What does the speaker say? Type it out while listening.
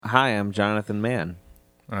Hi, I'm Jonathan Mann,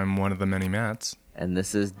 I'm one of the many Matts. and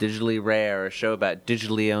this is Digitally Rare, a show about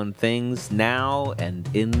digitally owned things now and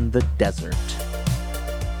in the desert.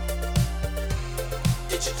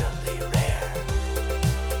 Digitally rare.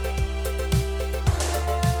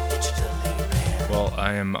 Digitally rare. Well,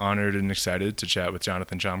 I am honored and excited to chat with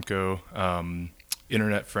Jonathan Chomko,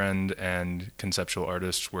 internet friend and conceptual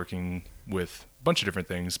artist working with a bunch of different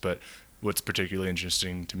things, but what's particularly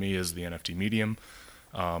interesting to me is the NFT medium.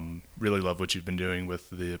 Really love what you've been doing with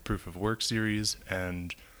the Proof of Work series,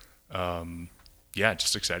 and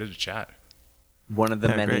just excited to chat. One of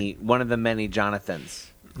the many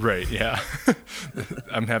Jonathans. Right, yeah.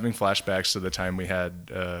 I'm having flashbacks to the time we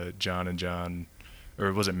had John and John,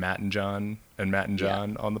 or was it Matt and John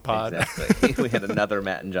on the pod? Exactly. We had another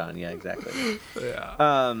Matt and John. Yeah, exactly.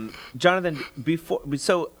 Yeah. Jonathan,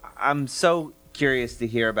 I'm so curious to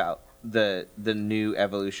hear about the new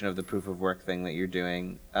evolution of the Proof of Work thing that you're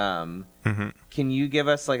doing. Can you give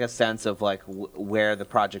us like a sense of like where the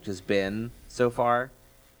project has been so far?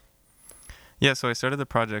 Yeah, so I started the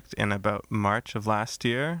project in about March of last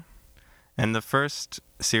year, and the first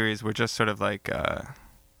series were just sort of like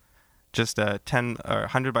 10 or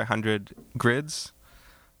 100 by 100 grids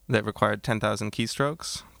that required 10,000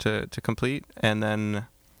 keystrokes to complete, and then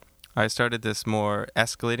I started this more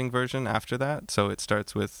escalating version after that. So it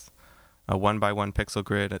starts with a 1 by 1 pixel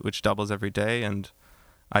grid, which doubles every day, and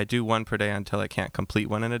I do one per day until I can't complete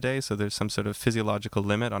one in a day. So there's some sort of physiological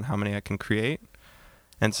limit on how many I can create.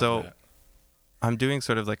 And so I'm doing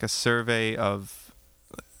sort of like a survey of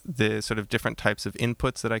the sort of different types of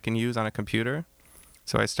inputs that I can use on a computer.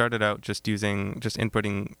 So I started out just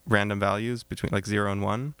inputting random values between like 0 and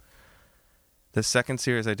 1. The second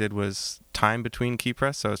series I did was time between key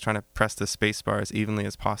press. So I was trying to press the space bar as evenly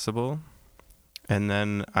as possible. And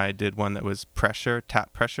then I did one that was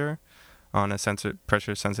tap pressure on a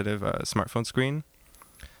pressure sensitive smartphone screen.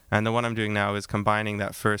 And the one I'm doing now is combining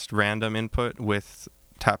that first random input with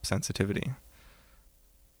tap sensitivity.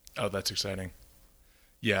 Oh, that's exciting.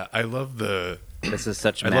 Yeah, I love the... This is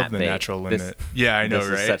such I Matt love the bait. natural limit. Yeah, I know,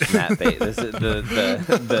 this right? This is such Matt bait. This is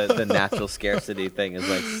the natural scarcity thing is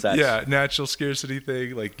like such... Yeah, natural scarcity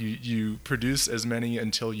thing. Like you produce as many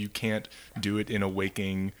until you can't do it in a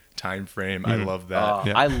waking time frame. I love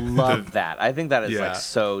that. I love that. I think that is like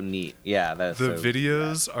so neat. Yeah, that's the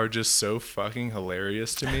videos are just so fucking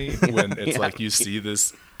hilarious to me when it's like you see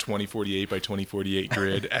this 2048 by 2048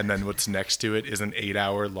 grid, and then what's next to it is an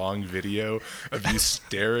 8-hour long video of you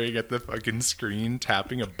staring at the fucking screen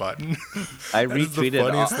tapping a button. I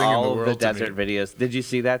retweeted all of the desert videos. Did you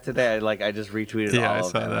see that today? I just retweeted all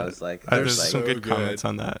of them. That. I was like, there's so some good comments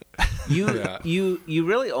on that. You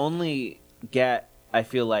really only get, I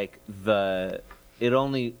feel like it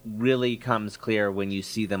only really comes clear when you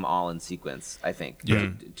see them all in sequence, I think,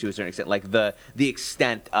 to a certain extent. Like the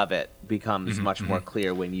extent of it becomes much more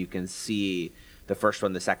clear when you can see the first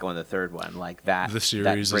one, the second one, the third one. Like that. The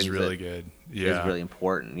series is really good. Yeah. It's really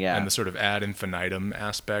important. Yeah. And the sort of ad infinitum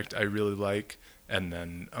aspect I really like. And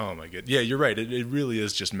then, oh my god. Yeah, you're right. It really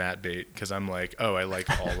is just Matt bait, because I'm like, oh, I like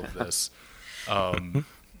all of this.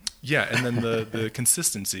 Yeah, and then the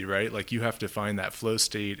consistency, right? Like you have to find that flow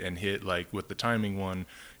state and hit, like with the timing one,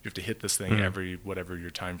 you have to hit this thing every whatever your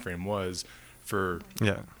time frame was for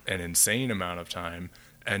an insane amount of time,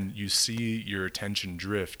 and you see your attention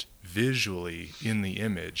drift visually in the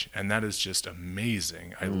image, and that is just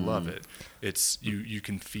amazing. I love it. It's you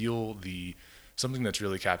can feel something that's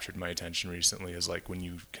really captured my attention recently is like when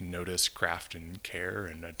you can notice craft and care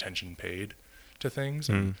and attention paid to things.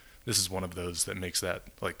 And this is one of those that makes that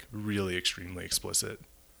like really extremely explicit,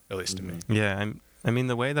 at least to me. Yeah, I mean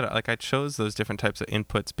the way that I chose those different types of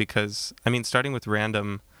inputs because starting with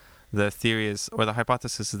random, the theory is, or the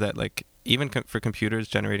hypothesis is that like even for computers,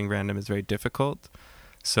 generating random is very difficult.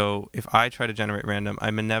 So if I try to generate random,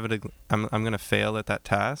 I'm going to fail at that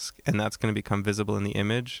task, and that's going to become visible in the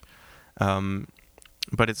image.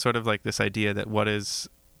 But it's sort of like this idea that what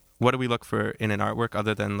do we look for in an artwork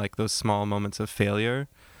other than like those small moments of failure?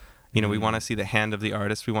 We want to see the hand of the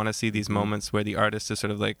artist. We want to see these moments where the artist is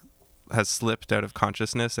sort of like has slipped out of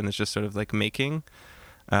consciousness and is just sort of like making.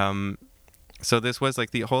 So this was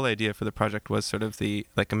like the whole idea for the project was sort of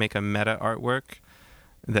make a meta artwork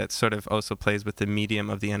that sort of also plays with the medium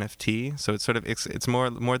of the NFT. So it's sort of it's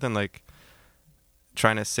more than like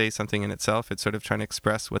trying to say something in itself. It's sort of trying to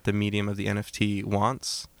express what the medium of the NFT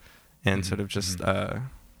wants, and sort of just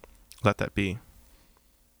let that be.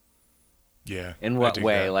 Yeah. In what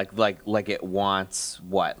way? Like it wants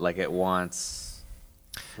what? Like it wants.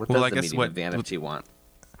 What does the medium of the NFT want?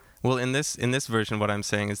 Well, in this version, what I'm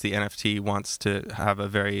saying is the NFT wants to have a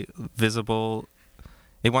very visible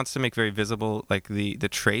it wants to make very visible like the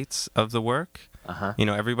traits of the work. You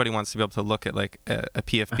know, everybody wants to be able to look at like a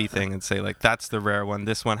PFP thing and say like, that's the rare one.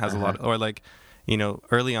 This one has a lot or like, you know,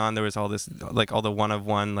 early on there was all this like all the one of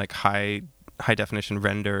one like high definition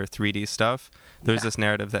render 3D stuff. There's this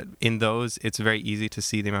narrative that in those it's very easy to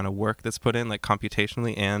see the amount of work that's put in, like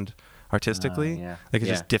computationally and artistically. Like it's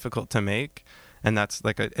just difficult to make, and that's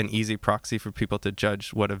like an easy proxy for people to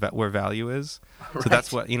judge what where value is. So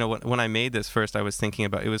that's what, you know, when I made this first, I was thinking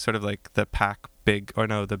about, it was sort of like the big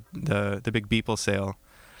Beeple sale,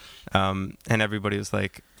 and everybody was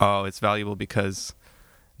like, oh, it's valuable because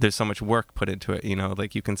there's so much work put into it, you know,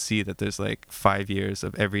 like you can see that there's like 5 years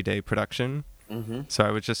of everyday production. So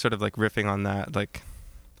I was just sort of like riffing on that, like,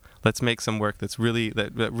 let's make some work that's really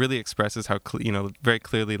that really expresses how you know, very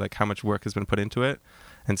clearly like how much work has been put into it,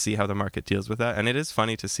 and see how the market deals with that. And it is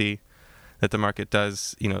funny to see that the market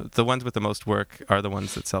does, you know, the ones with the most work are the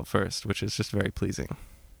ones that sell first, which is just very pleasing.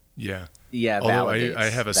 Yeah. Yeah, although I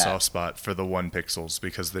have a soft spot for the 1 pixels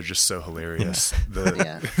because they're just so hilarious.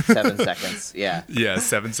 7 seconds. Yeah. Yeah,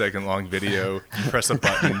 7-second long video. You press a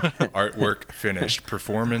button, artwork finished,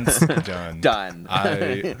 performance done.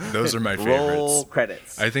 Those are my favorites. Roll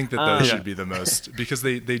credits. I think that those should be the most, because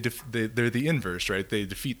they're the inverse, right? They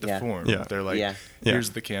defeat the form. Yeah. They're like,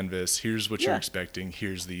 here's the canvas, here's what you're expecting,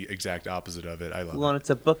 here's the exact opposite of it. I love it. Well, and it's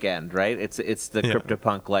a bookend, right? It's the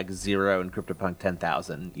CryptoPunk like 0 and CryptoPunk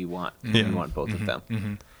 10,000. You want both of them.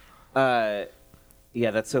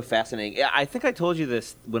 Yeah, that's so fascinating. Yeah, I think I told you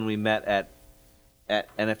this when we met at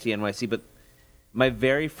NFT NYC, but my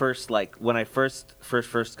very first, like, when I first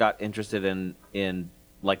got interested in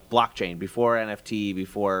like blockchain, before NFT,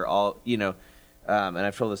 before all, you know, and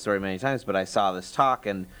I've told this story many times, but I saw this talk,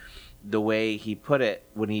 and the way he put it,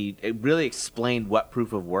 when it really explained what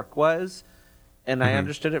proof of work was, and I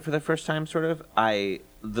understood it for the first time, sort of.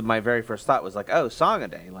 My very first thought was like, oh, song a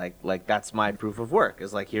day, like that's my proof of work.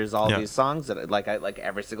 Is like, here's all these songs that I like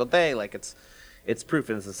every single day. Like it's proof,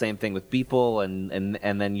 and it's the same thing with Beeple,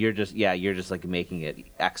 and then you're just like making it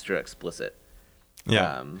extra explicit.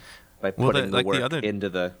 By putting the work into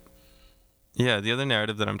the. Yeah, the other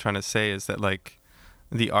narrative that I'm trying to say is that like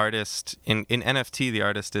the artist in NFT, the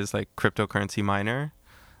artist is like cryptocurrency miner.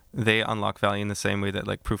 They unlock value in the same way that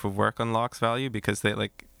like proof of work unlocks value, because they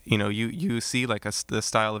like, you know, you see like the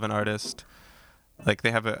style of an artist, like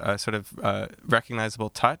they have a sort of recognizable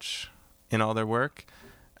touch in all their work,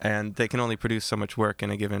 and they can only produce so much work in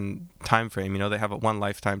a given time frame. You know, they have one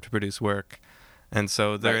lifetime to produce work, and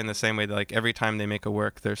so they're in the same way that like every time they make a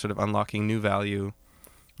work, they're sort of unlocking new value.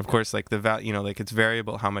 Of course, like the value, you know, like it's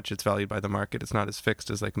variable how much it's valued by the market. It's not as fixed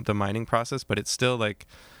as like the mining process, but it's still like,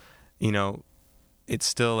 you know, it's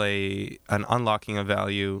still an unlocking of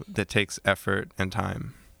value that takes effort and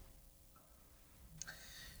time.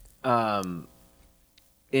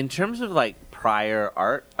 In terms of like prior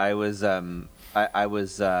art, I was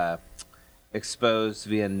exposed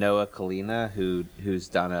via Noah Kalina, who's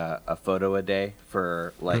done a photo a day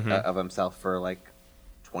for like of himself for like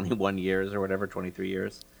 21 years or whatever, 23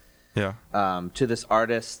 years. Yeah. To this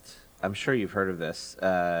artist, I'm sure you've heard of this,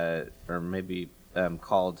 or maybe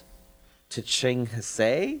called Tching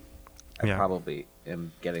Hsay. I probably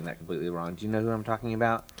am getting that completely wrong. Do you know who I'm talking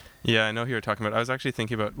about? Yeah, I know who you're talking about. I was actually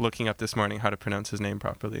thinking about looking up this morning how to pronounce his name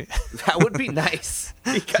properly. That would be nice.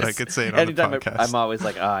 Because so I could say it on the podcast. I'm always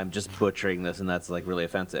like, oh, I'm just butchering this, and that's like really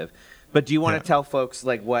offensive. But do you want to tell folks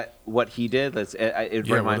like what he did? It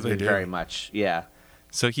reminds me very much. Yeah.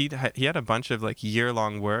 So he had a bunch of like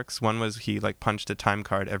year-long works. One was he like punched a time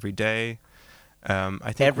card every day. I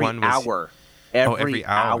think every one was hour. Every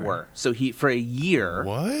hour. So for a year,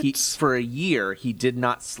 he did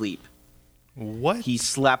not sleep. What? He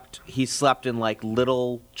slept in like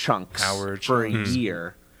little chunks for a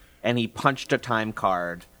year, and he punched a time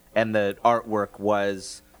card, and the artwork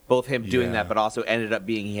was both him doing that, but also ended up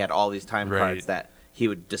being he had all these time cards that he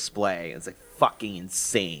would display. It's like fucking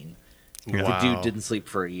insane. Wow. The dude didn't sleep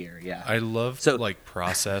for a year. Yeah, I love like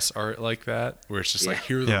process art like that, where it's just like,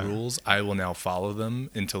 here are the rules. I will now follow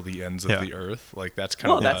them until the ends of the earth. Like that's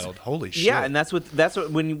kind of wild. Holy shit! Yeah, and that's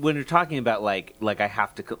what when you're talking about like I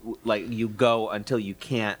have to like you go until you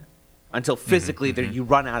can't, until physically you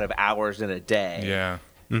run out of hours in a day. Yeah,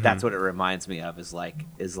 that's what it reminds me of. Is like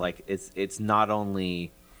it's not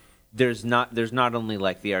only there's not only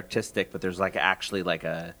like the artistic, but there's like actually like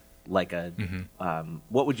a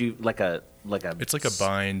what would you like a it's like a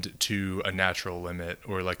bind to a natural limit,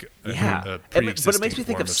 or like a but pre-existing it makes me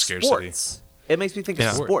think form of scarcity. sports. It makes me think of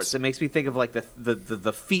Yeah. sports. It makes me think of like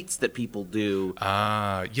the feats that people do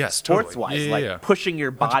Yes, sports totally. wise, Yeah, like yeah. pushing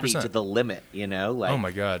your body 100%. to the limit. You know, like Oh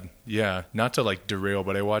my god, yeah. Not to like derail,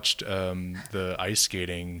 but I watched the ice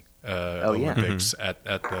skating yeah. Olympics at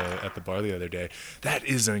the bar the other day. That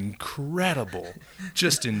is incredible,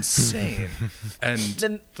 just insane, and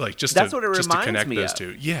Then like just that's to, what it just to reminds connect me those of.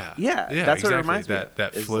 two. Yeah, Yeah, that's what exactly. it reminds me that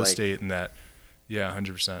of, is flow like- state and that. Yeah,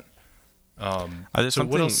 100%. There's So what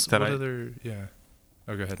something else? that What I- other? Yeah.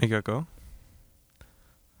 Oh, go ahead. You gotta go.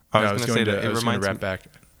 No, I was going to say that I it was going reminds to wrap me.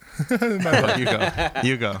 back. Oh, you go.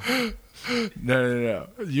 You go. No.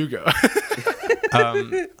 You go.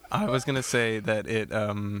 I was gonna say that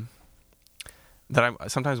that I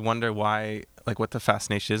sometimes wonder why, like, what the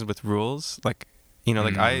fascination is with rules. Like, you know,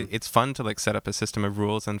 like it's fun to like set up a system of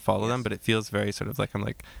rules and follow them, but it feels very sort of like I'm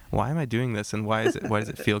like, why am I doing this, and why does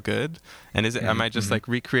it feel good, and is it am I just like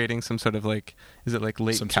recreating some sort of like, is it like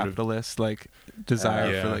late Some sort of- capitalist like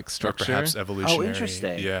desire for like Or structure? perhaps evolutionary.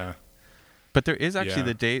 interesting. Yeah. But there is actually Yeah.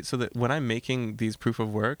 the date, so that when I'm making these proof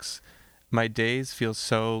of works, my days feel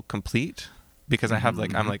so complete because I have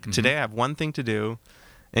like, I'm like, today I have one thing to do,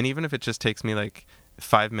 and even if it just takes me like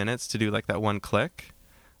 5 minutes to do like that one click,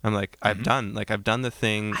 I'm like, I've done the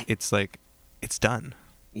thing. It's like, it's done.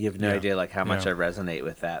 you have no Yeah. idea like how much Yeah. I resonate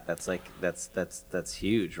with that. That's like that's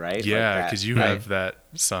huge, right? Yeah, Like because you right? have that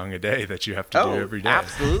song a day that you have to do every day.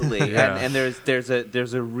 Absolutely. Yeah. And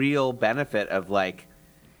there's a real benefit of like,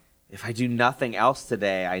 if I do nothing else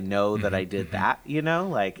today, I know that I did that, you know,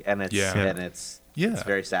 like, and it's Yeah. it's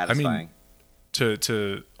very I satisfying. mean,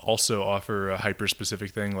 to also offer a hyper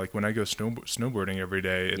specific thing, like when I go snowboarding every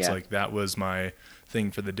day, it's Yeah. like that was my thing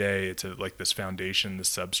for the day. It's like this foundation, this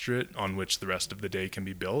substrate on which the rest of the day can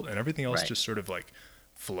be built, and everything else Right. just sort of like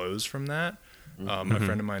flows from that. A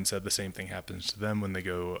friend of mine said the same thing happens to them when they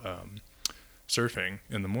go surfing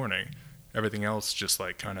in the morning. Everything else just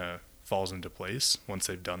like kind of falls into place once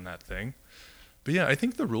they've done that thing. But yeah, I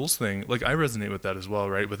think the rules thing, like I resonate with that as well,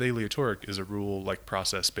 right? With Aleatoric is a rule like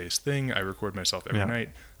process-based thing. I record myself every Yeah. night.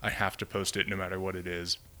 I have to post it no matter what it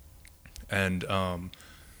is. And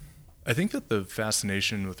I think that the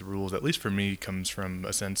fascination with rules, at least for me, comes from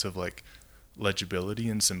a sense of like legibility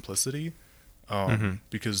and simplicity.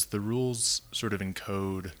 Because the rules sort of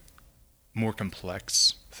encode more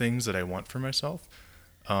complex things that I want for myself.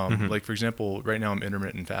 Like, for example, right now I'm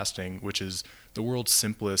intermittent fasting, which is the world's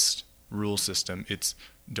simplest rule system. It's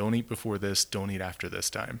don't eat before this, don't eat after this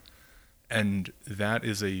time. And that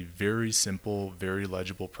is a very simple, very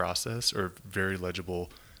legible process or very legible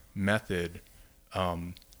method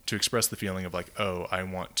to express the feeling of like, oh, I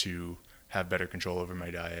want to have better control over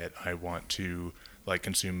my diet. I want to like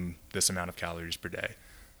consume this amount of calories per day.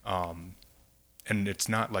 And it's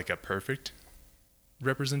not like a perfect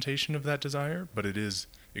representation of that desire, but it is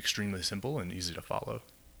extremely simple and easy to follow.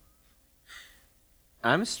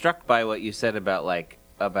 I'm struck by what you said about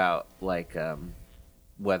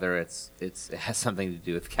whether it has something to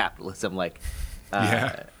do with capitalism, like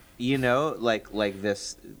Yeah. you know, like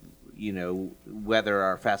this, you know, whether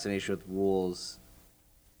our fascination with rules.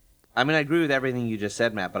 I mean, I agree with everything you just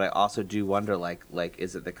said, Matt, but I also do wonder, like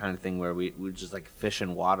is it the kind of thing where we just like fish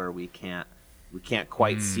in water? We can't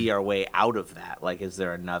quite see our way out of that. Like, is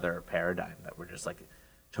there another paradigm that we're just like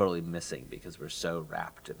totally missing because we're so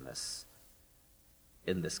wrapped in this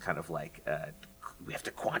kind of like we have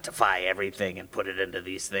to quantify everything and put it into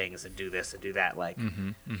these things and do this and do that, like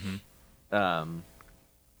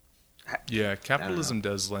Yeah, capitalism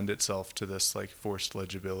does lend itself to this like forced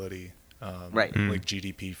legibility. Right. Like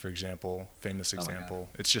GDP, for example, famous my God. example.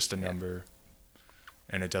 It's just a number,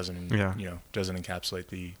 and it doesn't, doesn't encapsulate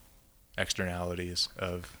the externalities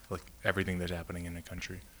of like everything that's happening in a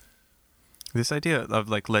country. This idea of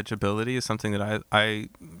like legibility is something that I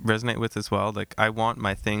resonate with as well. Like, I want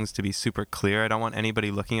my things to be super clear. I don't want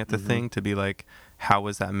anybody looking at the thing to be like, how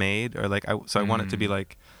was that made? Or like, I want it to be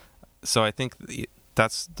like, so I think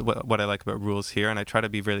that's what I like about rules here. And I try to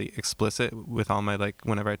be really explicit with all my, like,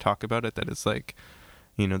 whenever I talk about it, that it's like,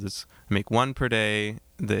 you know, this, I make one per day,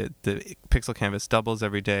 the pixel canvas doubles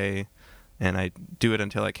every day, and I do it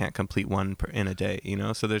until I can't complete one in a day, you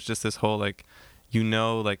know? So there's just this whole like, you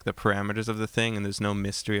know, like the parameters of the thing, and there's no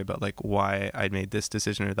mystery about like why I made this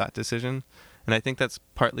decision or that decision. And I think that's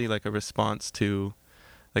partly like a response to,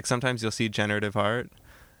 like, sometimes you'll see generative art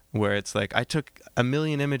where it's like, I took 1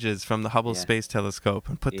 million images from the Hubble Space Telescope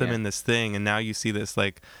and put them in this thing, and now you see this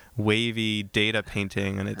like wavy data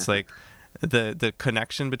painting, and it's like the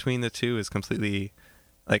connection between the two is completely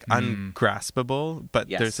like ungraspable, but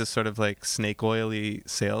there's this sort of like snake oily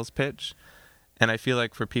sales pitch. And I feel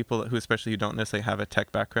like for people who, especially who don't necessarily have a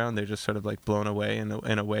tech background, they're just sort of like blown away in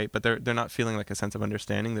a way, but they're not feeling like a sense of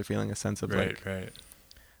understanding. They're feeling a sense of right.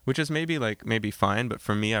 Which is maybe fine. But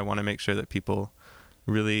for me, I want to make sure that people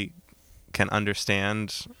really can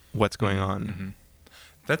understand what's going on. Mm-hmm.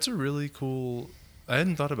 That's a really cool. I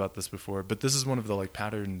hadn't thought about this before, but this is one of the like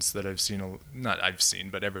patterns that I've seen. Not I've seen,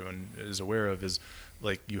 but everyone is aware of. Is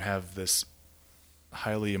like you have this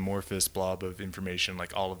highly amorphous blob of information,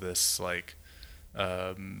 like all of this, like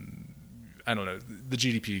I don't know. The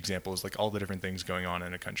GDP example is like all the different things going on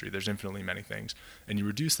in a country. There's infinitely many things, and you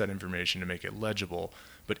reduce that information to make it legible.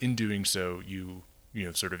 But in doing so, you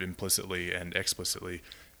know, sort of implicitly and explicitly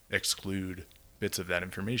exclude bits of that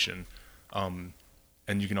information.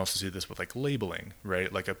 And you can also see this with like labeling,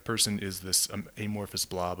 right? Like a person is this amorphous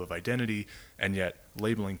blob of identity, and yet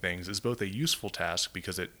labeling things is both a useful task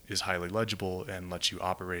because it is highly legible and lets you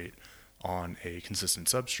operate on a consistent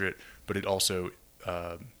substrate, but it also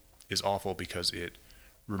is awful because it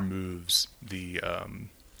removes the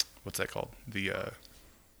what's that called? The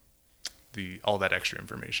all that extra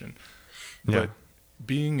information. Yeah. But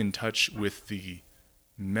being in touch with the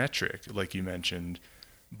metric, like you mentioned,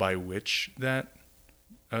 by which that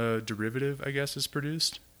derivative, I guess, is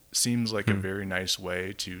produced, seems like a very nice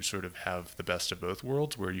way to sort of have the best of both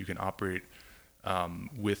worlds, where you can operate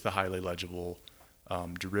with the highly legible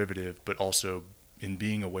derivative, but also in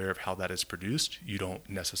being aware of how that is produced, you don't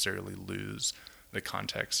necessarily lose the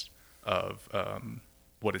context of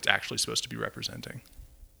what it's actually supposed to be representing.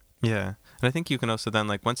 Yeah. And I think you can also then,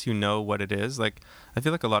 like, once you know what it is, like, I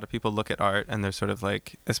feel like a lot of people look at art and they're sort of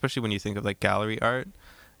like, especially when you think of like gallery art,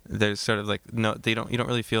 there's sort of like, no, you don't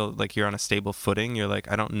really feel like you're on a stable footing. You're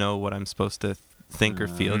like, I don't know what I'm supposed to think or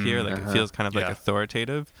feel here. Like, it feels kind of like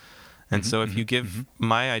authoritative. And so if you give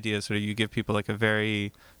my idea, sort of, you give people like a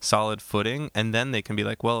very solid footing, and then they can be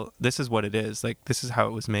like, well, this is what it is. Like, this is how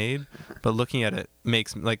it was made. But looking at it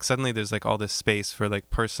makes, like, suddenly there's like all this space for like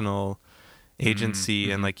personal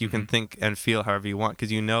agency, and like you can think and feel however you want,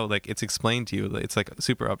 because you know, like, it's explained to you. It's like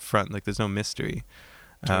super upfront. Like, there's no mystery.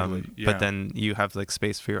 Totally, But then you have like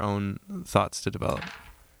space for your own thoughts to develop.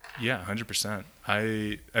 Yeah, 100%.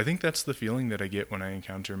 I think that's the feeling that I get when I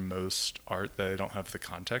encounter most art that I don't have the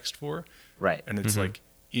context for. Right. And it's like,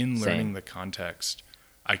 in learning Same. the context,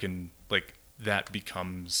 I can, like, that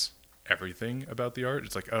becomes everything about the art.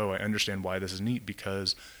 It's like, oh, I understand why this is neat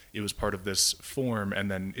because it was part of this form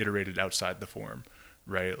and then iterated outside the form,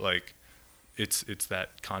 right? Like, it's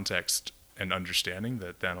that context and understanding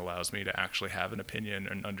that then allows me to actually have an opinion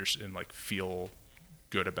and understand, like, feel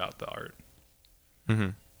good about the art. Mm-hmm.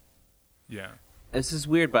 Yeah. This is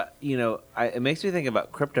weird, but you know, it makes me think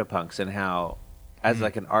about CryptoPunks and how, as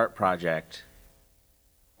like an art project,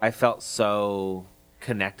 I felt so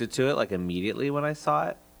connected to it, like immediately when I saw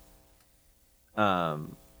it.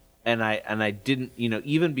 And I didn't, you know,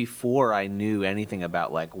 even before I knew anything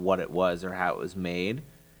about like what it was or how it was made.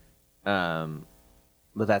 But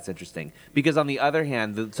that's interesting because on the other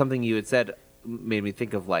hand, something you had said made me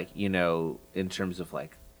think of, like, you know, in terms of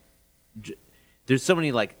like, there's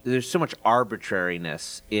so much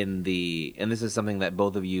arbitrariness in the, and this is something that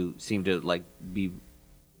both of you seem to like be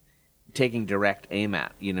taking direct aim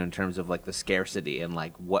at, you know, in terms of like the scarcity and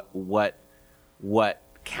like what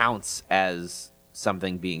counts as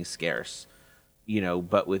something being scarce, you know.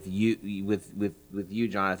 But with you, with you,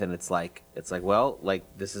 Jonathan, it's like, well,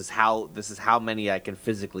 like this is how many I can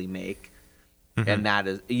physically make, and that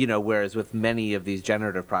is, you know. Whereas with many of these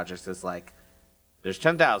generative projects, it's like, there's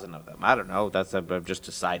 10,000 of them. I don't know. I've just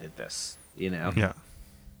decided this, you know. Yeah.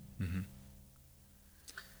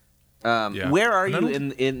 Yeah. Where are you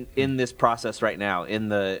in this process right now? In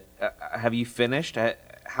the have you finished?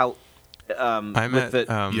 How? I'm with at.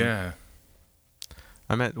 the, Yeah.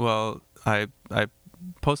 I'm at. Well, I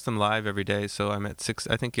post them live every day, so I'm at 6.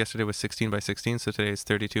 I think yesterday was 16 by 16, so today is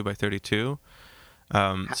 32 by 32.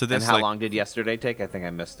 So this, and how like, long did yesterday take? I think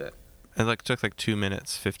I missed it. it like took like 2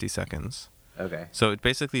 minutes 50 seconds. Okay. So it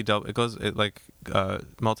basically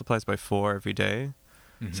multiplies by 4 every day.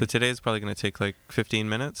 So today is probably going to take like 15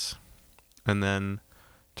 minutes, and then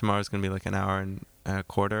tomorrow's going to be like an hour and a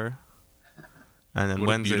quarter, and then What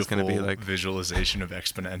Wednesday's going to be like visualization of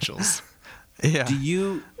exponentials. yeah. Do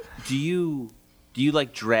you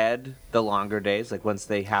like dread the longer days, like once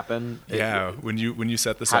they happen? Yeah, when you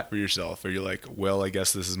set this up for yourself, are you like, well, I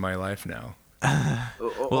guess this is my life now?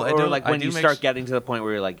 Or like when you start getting to the point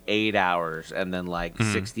where you're like 8 hours and then like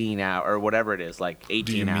 16 hours or whatever it is, like 18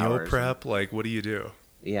 Do you meal hours. prep? Like, what do you do?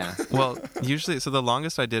 Yeah. Well, usually, so the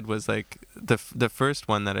longest I did was like the first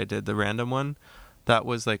one that I did, the random one, that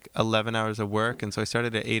was like 11 hours of work, and so I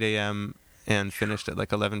started at 8 a.m. and finished at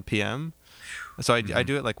like 11 p.m. So I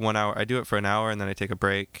do it like 1 hour. I do it for an hour and then I take a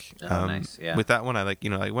break. Oh, nice. Yeah. With that one, I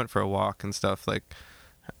I went for a walk and stuff like.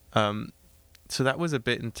 So that was a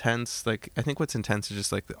bit intense. Like I think what's intense is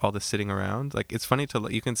just like all the sitting around. Like it's funny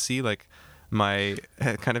you can see like my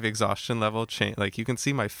kind of exhaustion level change. Like you can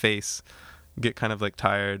see my face get kind of like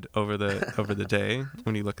tired over the day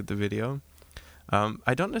when you look at the video.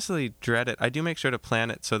 I don't necessarily dread it. I do make sure to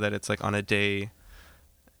plan it so that it's like on a day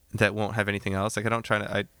that won't have anything else. Like I don't try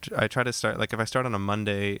to. I try to start like if I start on a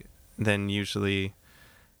Monday, then usually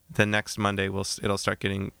the next Monday it'll start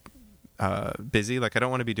getting busy. Like I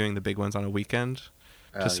don't want to be doing the big ones on a weekend.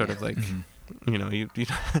 Just sort of like you don't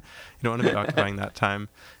want to be occupying that time.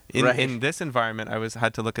 In this environment, I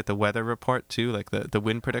had to look at the weather report too, like the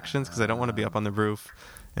wind predictions, because I don't want to be up on the roof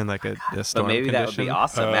in like a storm but maybe condition. that would be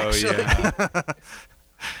awesome. Actually, Yeah.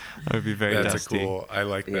 That would be very That's dusty. cool. I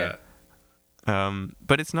like Yeah. that.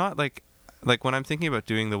 But it's not like when I'm thinking about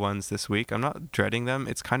doing the ones this week, I'm not dreading them.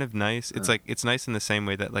 It's kind of nice. It's like it's nice in the same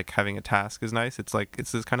way that like having a task is nice. It's like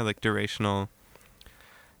it's this kind of like durational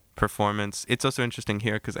performance. It's also interesting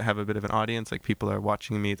here because I have a bit of an audience. Like people are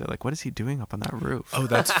watching me. They're like, "What is he doing up on that roof?" Oh,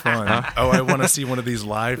 that's fun. I want to see one of these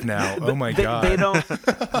live now. Oh my god. They don't.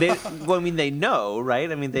 Well, I mean, they know,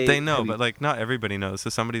 right? I mean, They know, but like not everybody knows. So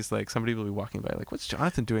somebody will be walking by, like, "What's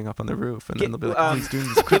Jonathan doing up on the roof?" And then they'll be like, "Oh, he's doing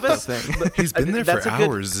this crypto thing." He's been there That's for a good-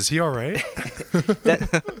 hours. Is he all right?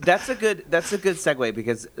 That's a good segue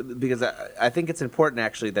because I think it's important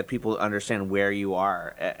actually that people understand where you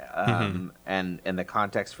are and the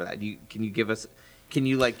context for that. Can you give us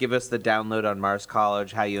the download on Mars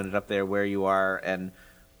College, how you ended up there, where you are, and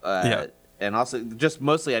and also just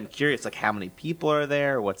mostly I'm curious like how many people are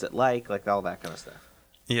there, what's it like all that kind of stuff.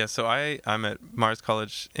 Yeah, so I'm at Mars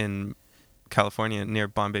College in California near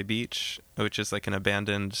Bombay Beach, which is like an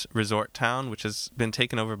abandoned resort town which has been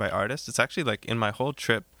taken over by artists. It's actually like in my whole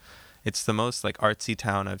trip, it's the most like artsy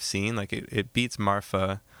town I've seen. Like it beats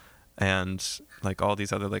Marfa and like all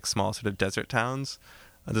these other like small sort of desert towns.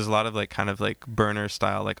 There's a lot of like kind of like burner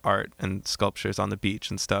style like art and sculptures on the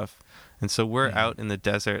beach and stuff. And so we're out in the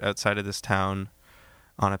desert outside of this town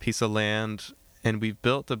on a piece of land, and we've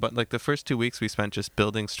built like the first 2 weeks we spent just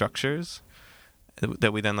building structures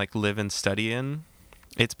that we then like live and study in.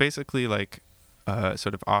 It's basically like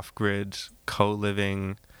sort of off-grid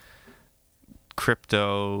co-living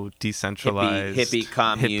crypto decentralized hippie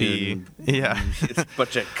commune. Yeah. It's a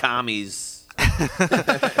bunch of commies.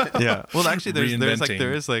 Yeah. Well, actually, Reinventing.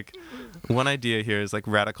 there is like one idea here is like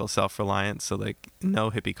radical self-reliance. So like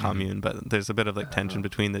no hippie commune, but there's a bit of like tension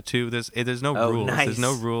between the two. There's no rules. Nice. There's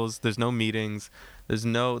no rules. There's no meetings.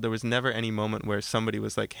 There was never any moment where somebody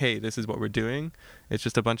was like, "Hey, this is what we're doing." It's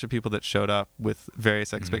just a bunch of people that showed up with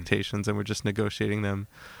various expectations, and we're just negotiating them.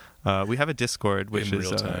 We have a Discord, which in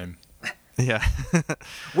is real time. Yeah.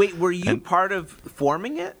 Wait, were you part of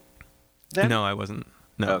forming it then? No, I wasn't.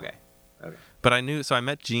 No. Okay. But I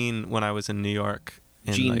met Gene when I was in New York.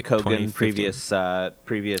 In Gene like Kogan, 2015.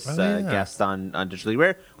 previous yeah. guest on Digitally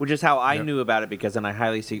Rare, which is how I knew about it, because then I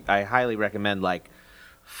highly recommend, like,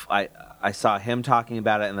 I saw him talking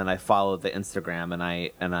about it, and then I followed the Instagram,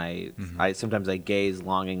 and I sometimes I gaze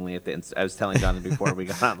longingly at the I was telling Jonathan before we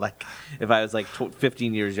got on, like, if I was like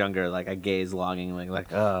 15 years younger, like I gaze longingly,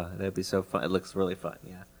 like, oh, that'd be so fun. It looks really fun.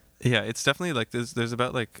 Yeah. Yeah, it's definitely like there's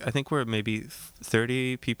about like I think we're maybe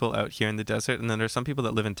 30 people out here in the desert, and then there's some people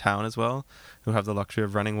that live in town as well who have the luxury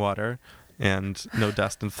of running water and no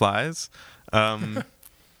dust and flies.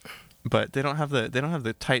 But they don't have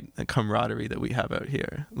the tight camaraderie that we have out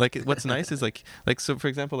here. Like what's nice is like so for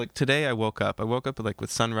example, like today I woke up like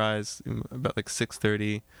with sunrise about like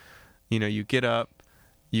 6:30. You know, you get up,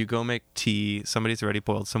 you go make tea, somebody's already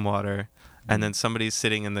boiled some water, and then somebody's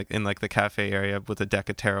sitting in like the cafe area with a deck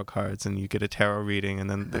of tarot cards, and you get a tarot reading, and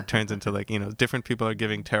then it turns into like, you know, different people are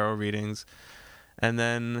giving tarot readings. And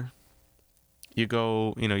then you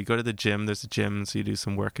go to the gym. There's a gym, so you do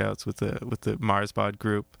some workouts with the Marsbod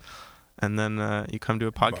group. And then you come to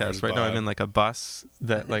a podcast. Right now I'm in like a bus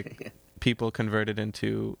that like people converted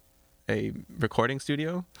into a recording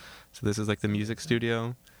studio. So this is like the music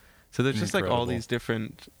studio. So there's just like all these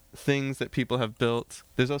different things that people have built.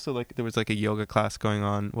 There's also like there was like a yoga class going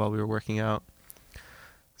on while we were working out.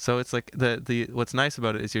 So it's like the what's nice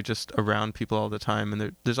about it is you're just around people all the time,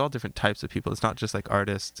 and there's all different types of people. It's not just like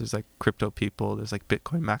artists. There's like crypto people. There's like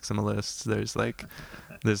Bitcoin maximalists. There's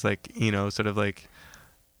like you know, sort of like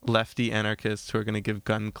lefty anarchists who are going to give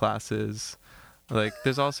gun classes. Like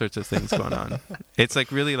there's all sorts of things going on. It's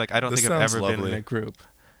like really like I don't think I've ever been in a group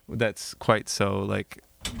that's quite so like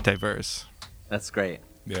diverse. That's great.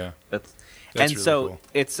 Yeah. That's really cool.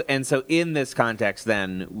 so in this context,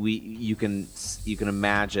 then you can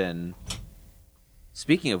imagine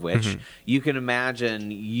Speaking of which, you can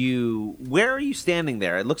imagine where are you standing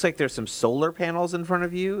there? It looks like there's some solar panels in front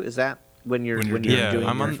of you. Is that when you're doing Yeah, your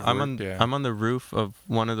I'm Yeah. on the roof of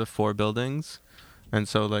one of the 4 buildings, and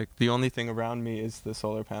so like the only thing around me is the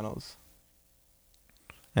solar panels,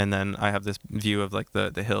 and then I have this view of like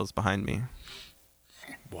the hills behind me.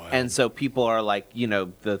 Wow. And so people are like,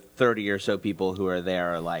 the 30 or so people who are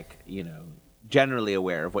there are like, generally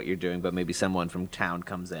aware of what you're doing, but maybe someone from town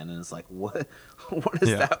comes in and is like, what is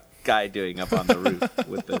Yeah. that guy doing up on the roof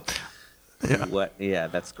with the what? Yeah,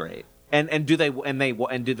 that's great. And do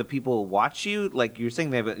the people watch you? Like you're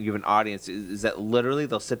saying, you have an audience. Is that literally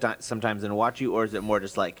they'll sit down sometimes and watch you, or is it more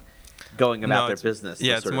just like going about their it's- business? to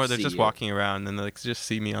Yeah, it's sort of more they're see just you? walking around and they like just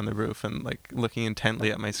see me on the roof and like looking intently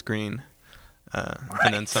at my screen.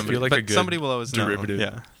 And then somebody, like but a good somebody will always derivative. know.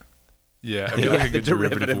 Yeah. Yeah, I Yeah, feel like a the good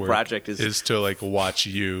derivative work project is to like watch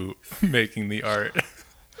you making the art.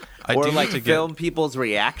 I Or do like need to film people's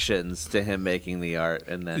reactions to him making the art,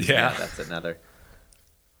 and then Yeah. that's another.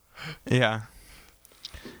 Yeah.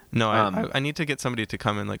 No, Um, I need to get somebody to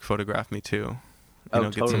come and like photograph me too.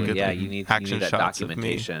 Totally. Get some good Yeah, like, you need action that shots of me.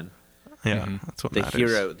 documentation. Yeah, Mhm. that's what The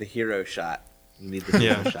matters. hero shot. You need the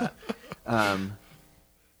hero Yeah. shot.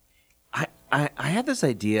 I had this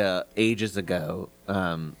idea ages ago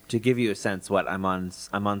to give you a sense. I'm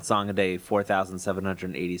on Song a Day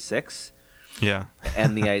 4,786, Yeah.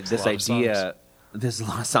 and this lot of idea. There's a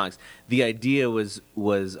lot of songs. The idea was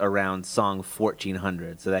around song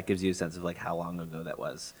 1400, so that gives you a sense of like how long ago that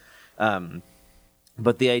was.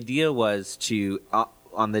 But the idea was to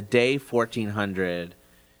on the day 1400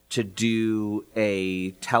 to do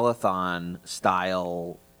a telethon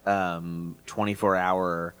style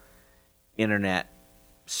 24-hour internet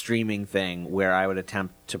streaming thing where I would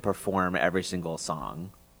attempt to perform every single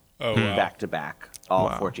song Oh wow. back to back, all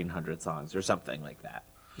Wow. 1400 songs or something like that.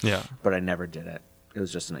 Yeah. But I never did it. It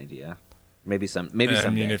was just an idea. Maybe I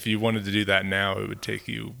someday. mean, if you wanted to do that now, it would take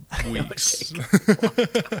you weeks.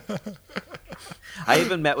 I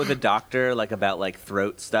even met with a doctor like about like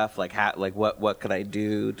throat stuff, like what could I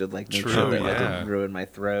do to like make True, sure that I yeah. didn't ruin my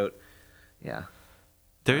throat. Yeah.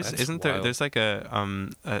 There's that's isn't there wild. there's like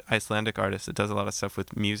a Icelandic artist that does a lot of stuff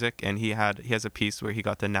with music, and he has a piece where he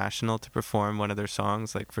got the National to perform one of their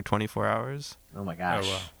songs like for 24 hours. Oh my gosh.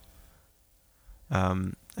 Oh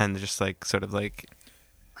wow. And just like sort of like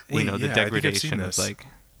Wait, the yeah, I think I've seen degradation of this. like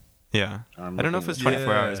yeah. I'm I don't know if looking it's at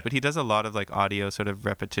 24 Yeah. hours, but he does a lot of like audio sort of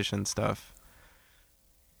repetition stuff.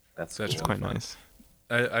 That's That's It's cool. quite fun. nice.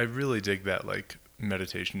 I really dig that like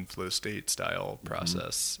meditation flow state style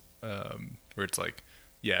process where it's like,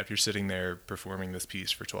 yeah, if you're sitting there performing this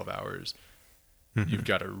piece for 12 hours, you've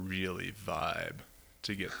got to really vibe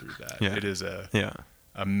to get through that. Yeah. It is a Yeah.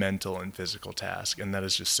 mental and physical task, and that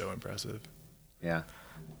is just so impressive. Yeah.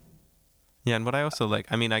 Yeah, and what I also like,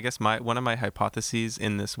 I mean, I guess one of my hypotheses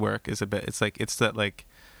in this work is it's that like,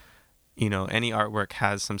 any artwork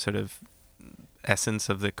has some sort of essence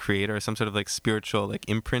of the creator, some sort of like spiritual like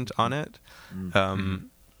imprint on it.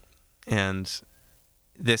 And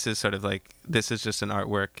this is sort of like, this is just an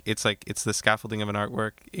artwork. It's like, it's the scaffolding of an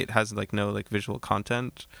artwork. It has like no like visual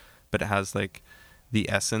content, but it has like the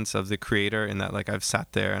essence of the creator in that like I've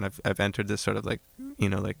sat there and I've entered this sort of like,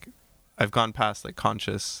 like I've gone past like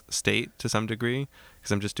conscious state to some degree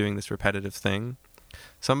because I'm just doing this repetitive thing.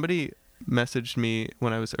 Somebody messaged me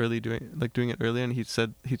when I was doing it earlier, and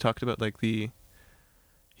he talked about like he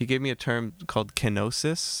gave me a term called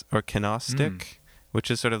kenosis or kenostic,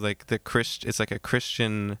 which is sort of like it's like a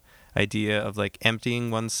Christian idea of like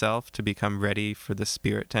emptying oneself to become ready for the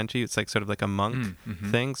spirit to enter you. It's like sort of like a monk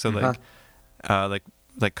thing. So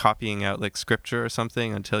like copying out like scripture or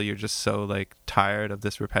something until you're just so like tired of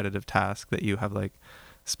this repetitive task that you have like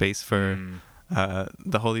space for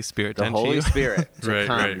the Holy Spirit to The enter Holy you. Spirit to Right,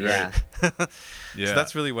 come. right, Yeah. right. Yeah. So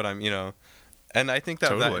that's really what I'm, and I think that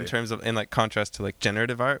Totally. in terms of, in like contrast to like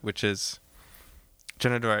generative art, which is,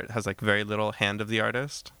 generative art has like very little hand of the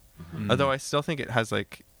artist. Although I still think it has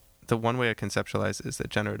like, the one way I conceptualize is that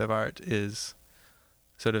generative art is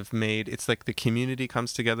sort of made, it's like the community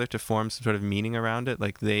comes together to form some sort of meaning around it.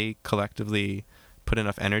 Like they collectively put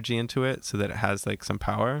enough energy into it so that it has like some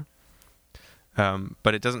power.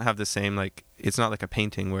 But it doesn't have the same, like, it's not like a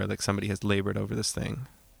painting where like somebody has labored over this thing.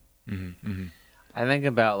 I think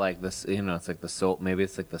about like this, it's like the soul. Maybe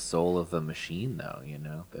it's like the soul of the machine, though.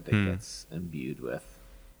 That it gets imbued with.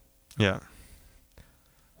 Yeah.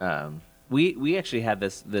 We actually had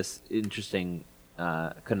this interesting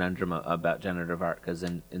conundrum about generative art because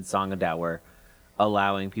in Song of DAO we're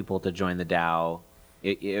allowing people to join the DAO.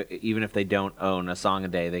 Even if they don't own a song a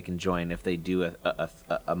day, they can join if they do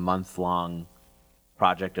a month long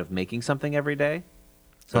project of making something every day.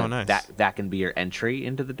 So Oh, nice. that can be your entry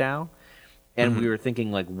into the DAO. And we were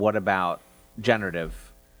thinking, like, what about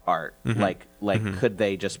generative art? Like could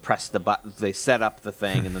they just press the button? They set up the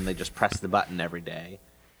thing and then they just press the button every day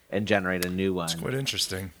and generate a new one. It's quite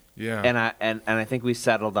interesting. Yeah. And I think we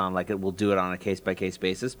settled on, like, we'll do it on a case by case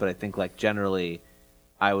basis. But I think, like, generally,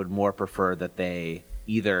 I would more prefer that they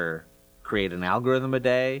either create an algorithm a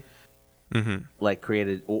day, like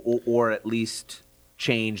created, or at least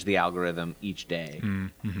change the algorithm each day,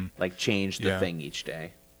 like change the thing each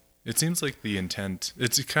day. It seems like the intent.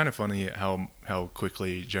 It's kind of funny how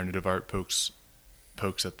quickly generative art pokes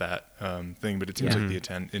at that thing, but it seems like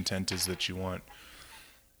the intent is that you want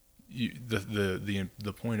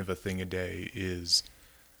the point of a thing a day is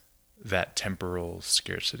that temporal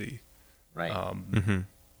scarcity, Right.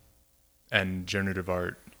 And generative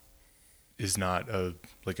art is not a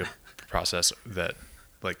process that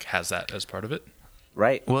like has that as part of it.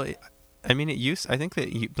 Right. Well, I mean, I think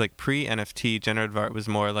that like pre-NFT generative art was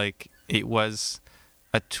more like it was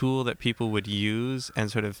a tool that people would use and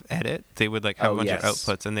sort of edit. They would like have a bunch of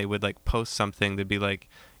outputs and they would like post something. They'd be like,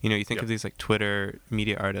 you think of these like Twitter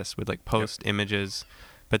media artists would like post images,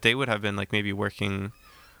 but they would have been like maybe working.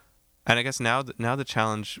 And I guess now the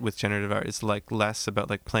challenge with generative art is like less about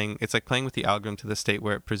like playing. It's like playing with the algorithm to the state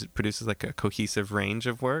where it produces like a cohesive range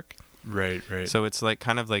of work. Right. So it's like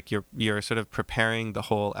kind of like you're sort of preparing the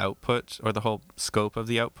whole output or the whole scope of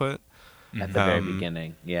the output At the very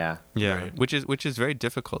beginning. Yeah. Yeah, Right. which is very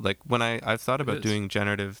difficult. Like when I've thought about doing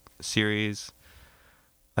generative series,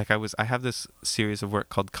 like I have this series of work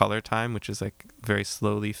called Color Time, which is like very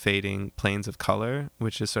slowly fading planes of color,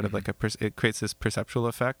 which is sort of like it creates this perceptual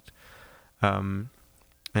effect. And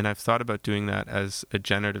I've thought about doing that as a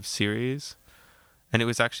generative series, and it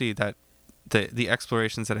was actually that the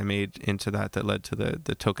explorations that I made into that led to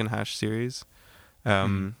the Token Hash series.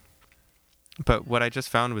 But what I just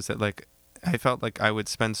found was that like I felt like I would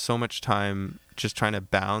spend so much time just trying to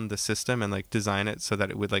bound the system and like design it so that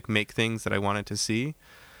it would like make things that I wanted to see,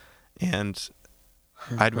 and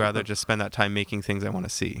I'd rather just spend that time making things I want to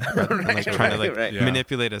see rather than like trying to like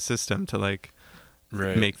manipulate a system to like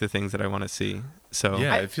make the things that I want to see. So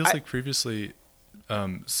yeah, it feels like previously.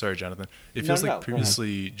 Sorry, Jonathan. It feels like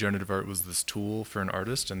previously generative art was this tool for an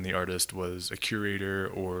artist, and the artist was a curator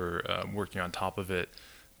or working on top of it.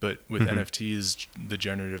 But with NFTs, the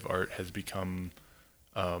generative art has become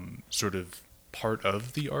sort of part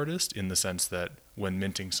of the artist in the sense that when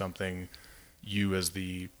minting something, you as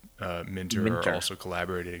the minter are also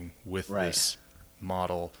collaborating with this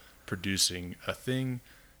model, producing a thing,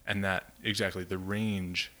 and that exactly the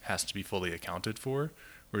range has to be fully accounted for.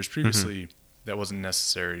 Whereas previously, that wasn't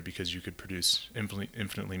necessary because you could produce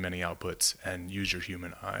infinitely many outputs and use your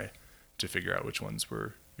human eye to figure out which ones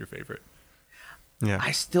were your favorite. yeah,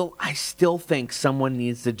 I still think someone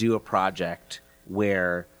needs to do a project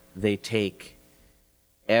where they take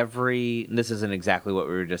this isn't exactly what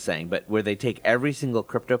we were just saying, but where they take every single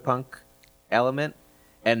CryptoPunk element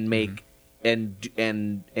and make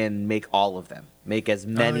and make all of them. Make as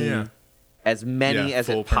many as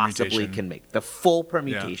it possibly permutation. can make. The full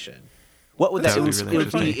permutation. What would that would would be really it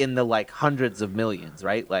would be interesting. in the like hundreds of millions,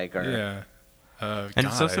 right? Like And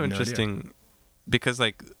it's also interesting because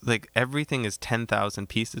like everything is 10,000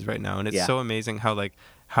 pieces right now, and it's so amazing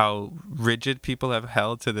how rigid people have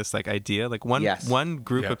held to this like idea. Like one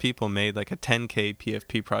group of people made like a 10K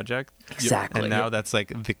PFP project, Exactly. and now that's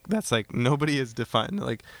like nobody is defined.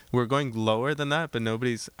 Like we're going lower than that, but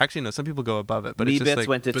nobody's actually no. Some people go above it, but it's just Meebits like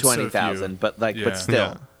went to but so 20,000, few. but but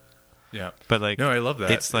still. Yeah. But like No, I love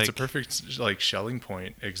that. It's like a perfect like Schelling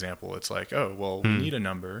point example. It's like, oh, well, we need a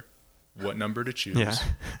number. What number to choose? Yeah.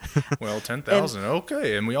 Well, 10,000.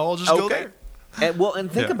 Okay, and we all just go there.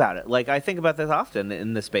 And think Yeah. about it. Like I think about this often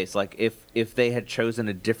in the space. Like if they had chosen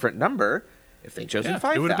a different number, if they chosen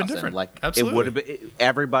 5,000, it would have been different. like Absolutely. it would have been.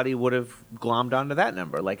 Everybody would have glommed onto that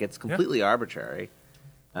number. Like it's completely arbitrary.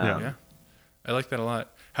 Yeah. I like that a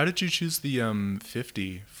lot. How did you choose the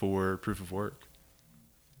 50 for proof of work?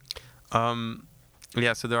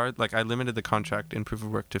 Yeah, so there are like I limited the contract in proof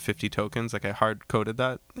of work to 50 tokens. Like I hard coded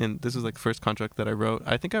that, and this was like the first contract that I wrote.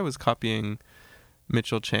 I think I was copying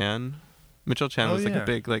Mitchell Chan. Mitchell Chan was like a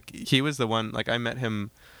big he was the one. Like I met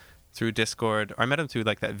him through Discord. Or I met him through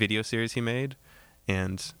like that video series he made,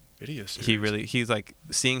 and Video series. he's like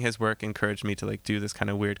seeing his work encouraged me to like do this kind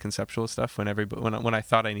of weird conceptual stuff when I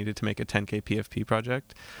thought I needed to make a 10K PFP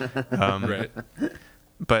project. Right.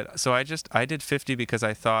 But so I did 50 because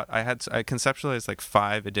I thought I conceptualized like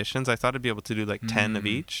 5 editions. I thought I'd be able to do like 10 of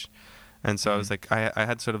each. And so I was like, I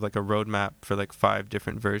had sort of like a roadmap for like 5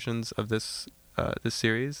 different versions of this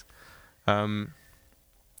series. And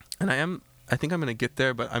I think I'm gonna get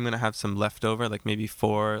there, but I'm gonna have some leftover, like maybe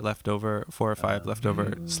 4 or 5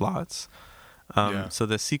 leftover slots. So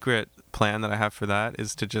the secret plan that I have for that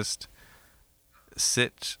is to just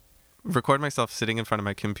record myself sitting in front of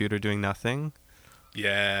my computer doing nothing.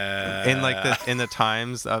 Yeah. In the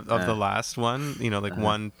times of the last one, you know, like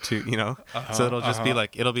 1, 2, you know. So it'll just be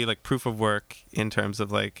like proof of work in terms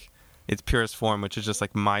of like its purest form, which is just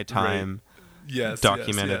like my time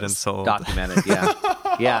documented and sold. Documented, yeah.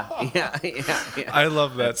 Yeah. I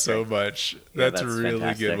love that so much. That's a really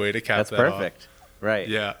fantastic. good way to cap That's that perfect. Right.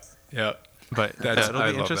 off. Yeah. But That's- it'll I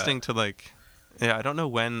be love interesting to like, yeah, I don't know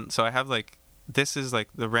when. So I have like, this is like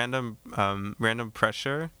the random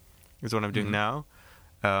pressure is what I'm doing now.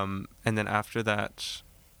 And then after that,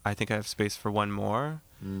 I think I have space for one more.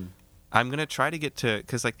 I'm going to try to get to,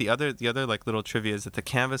 cause like the other like little trivia is that the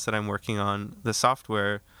canvas that I'm working on, the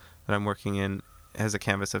software that I'm working in has a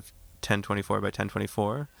canvas of 1024 by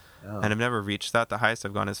 1024. And I've never reached that. The highest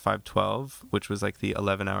I've gone is 512, which was like the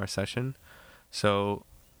 11-hour session. So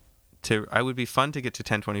I would be fun to get to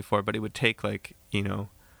 1024, but it would take like, you know,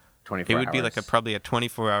 24 it would be hours. like probably a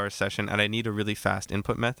 24-hour session, and I need a really fast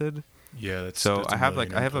input method. Yeah. That's So that's I have a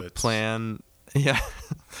inputs. plan. Yeah,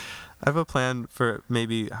 I have a plan for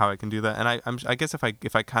maybe how I can do that. And I guess if I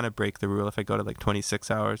kind of break the rule, if I go to like 26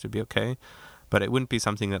 hours, it'd be okay. But it wouldn't be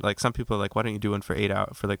something that like some people are like, why don't you do one for 8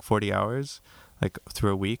 hours, for like 40 hours, like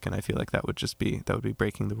through a week? And I feel like that would be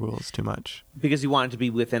breaking the rules too much. Because you want it to be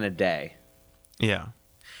within a day. Yeah.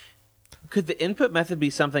 Could the input method be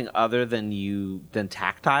something other than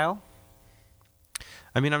tactile?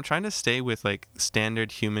 I mean, I'm trying to stay with like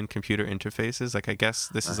standard human computer interfaces. Like, I guess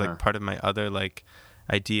this is like part of my other like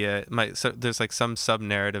idea. So there's like some sub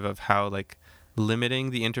narrative of how like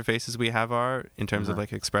limiting the interfaces we have are in terms of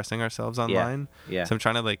like expressing ourselves online. Yeah. So I'm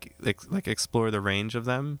trying to like explore the range of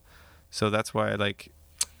them. So that's why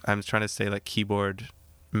I'm trying to stay like keyboard,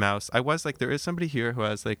 mouse. There is somebody here who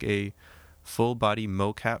has like a full body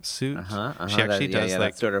mocap suit. She actually does like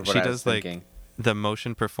that's sort of what she I was does like thinking. the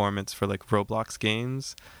motion performance for like Roblox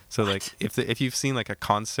games. So like if you've seen like a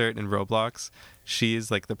concert in Roblox, she is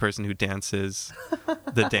like the person who dances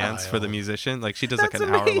the dance for the musician. Like she does like That's an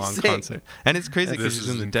hour long amazing. concert, and it's crazy because This she's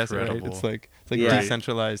in is the desert. Right? incredible. It's like Yeah.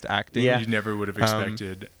 decentralized acting. Yeah. You never would have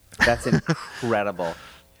expected. That's incredible.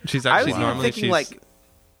 She's I was actually even normally thinking like,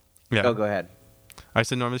 yeah. oh, go ahead. I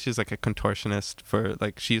said normally she's like a contortionist for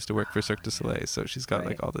like she used to work for Cirque du Soleil, so she's got Right.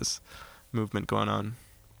 like all this movement going on.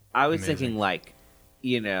 I was Amazing. thinking like,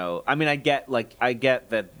 you know, I mean, I get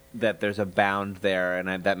that there's a bound there,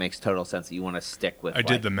 and that makes total sense that you want to stick with. I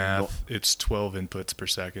did the math. It's 12 inputs per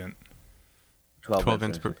second, 12 inches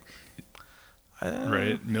inches per.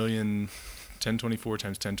 right? 1024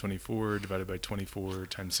 times 1024 divided by 24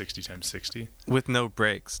 times 60 times 60. With no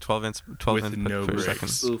breaks, 12 With inputs no per breaks.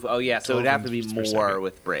 second. Oof. Oh yeah, so 12 it'd have to be inches per more second.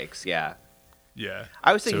 with breaks. Yeah, Yeah.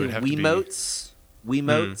 I was So thinking it'd have to be-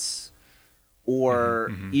 Wiimotes,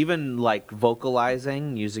 or even like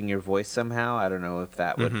vocalizing using your voice somehow. I don't know if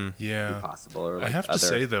that would be Yeah. possible. Or I like have to other...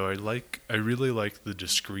 say though, I really like the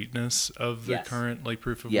discreteness of the Yes. current like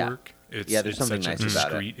proof of Yeah. work. It's Yeah, there's it's something such a nice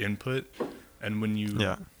about it. discrete input, and when you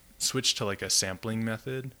Yeah. switch to like a sampling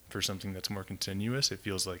method for something that's more continuous, it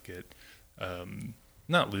feels like it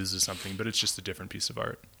not loses something, but it's just a different piece of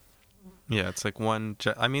art. Yeah, it's like one.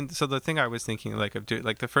 I mean, so the thing I was thinking, like,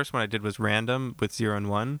 the first one I did was random with 0 and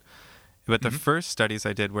 1, but the first studies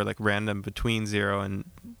I did were like random between 0 and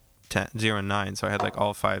 0 and 9. So I had like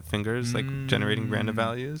all 5 fingers like generating random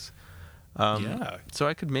values. Yeah. So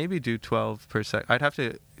I could maybe do 12 per second. I'd have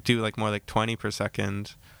to do like more like 20 per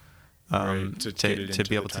second Right, to get it to into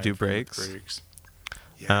be able the to do time frame with breaks.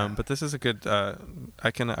 Yeah. But this is a good.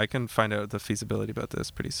 I can find out the feasibility about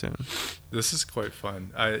this pretty soon. This is quite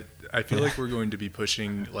fun. I feel like we're going to be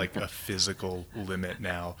pushing like a physical limit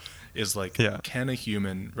now. Is like, can a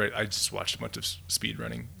human? Right. I just watched a bunch of speed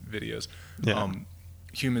running videos. Yeah.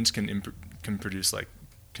 Humans can produce like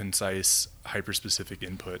concise, hyper specific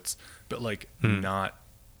inputs, but like not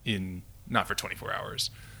for 24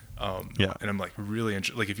 hours. And I'm like really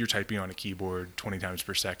interested. Like if you're typing on a keyboard 20 times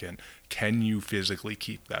per second, can you physically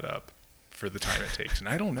keep that up for the time it takes? And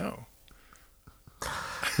I don't know.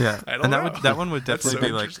 Yeah, I don't and know. that one would That's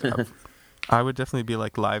definitely be so like. I would definitely be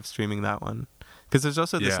like live streaming that one, because there's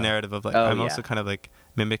also this Yeah. narrative of like Oh, I'm yeah. also kind of like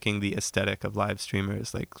mimicking the aesthetic of live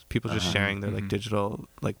streamers, like people just sharing their like digital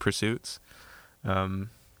like pursuits. Oh,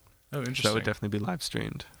 So interesting. that would definitely be live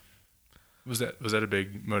streamed. Was that a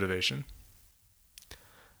big motivation?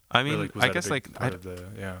 I Or, mean, like, was I that a guess big like part of the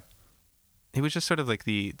yeah. it was just sort of like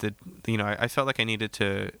the you know, I felt like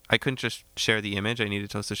I couldn't just share the image, I needed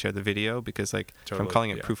to also share the video, because like if I'm calling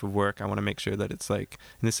it proof of work, I want to make sure that it's like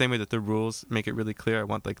in the same way that the rules make it really clear, I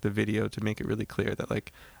want like the video to make it really clear that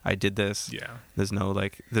like I did this. Yeah. There's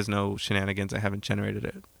no shenanigans, I haven't generated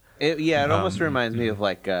it. It almost reminds me of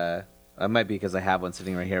like it might be because I have one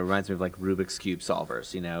sitting right here. It reminds me of like Rubik's Cube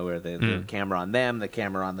solvers, you know, where the camera on them, the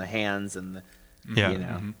camera on the hands, and the, Yeah. you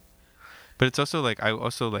know. But it's also like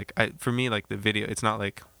for me, like the video, it's not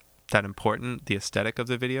like that important, the aesthetic of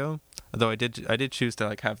the video. Although I did choose to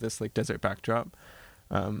like have this like desert backdrop,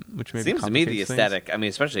 which maybe Seems to me the complicates things. aesthetic. I mean,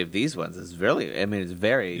 especially of these ones, is really. I mean, it's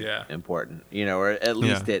very important. You know, or at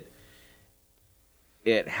least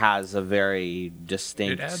it has a very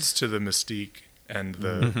distinct. It adds to the mystique and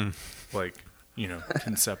the like, you know,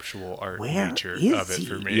 conceptual art nature of it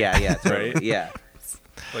for me. Yeah, totally. Right? Yeah.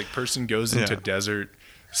 Like, person goes into desert,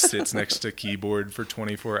 sits next to keyboard for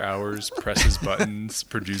 24 hours, presses buttons,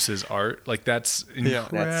 produces art. Like, that's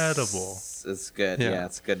incredible. It's good. Yeah,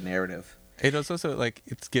 it's a good narrative. It was also like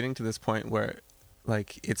it's getting to this point where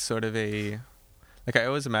like it's sort of a like I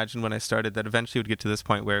always imagined when I started that eventually it would get to this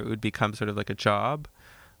point where it would become sort of like a job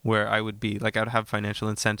where I would be like I would have financial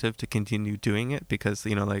incentive to continue doing it because,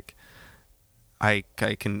 you know, like I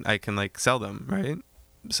can like sell them, right?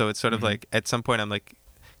 So it's sort of like at some point I'm like,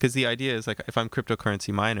 because the idea is like if I'm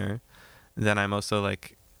cryptocurrency miner, then I'm also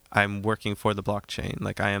like I'm working for the blockchain.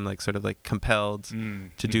 Like I am like sort of like compelled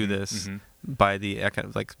to do this by the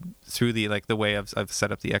like through the like the way I've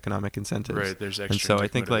set up the economic incentives. Right. There's extra. And so I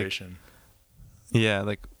think motivation. like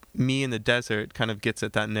like me in the desert kind of gets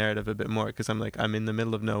at that narrative a bit more because I'm like I'm in the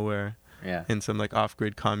middle of nowhere in some like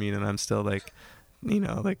off-grid commune and I'm still like, you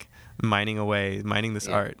know, like mining this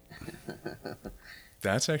art.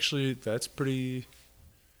 That's pretty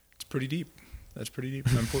deep. That's pretty deep.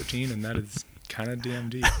 I'm 14 and that is kind of damn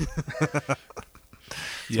deep.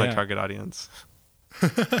 It's my target audience.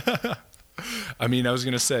 I mean, I was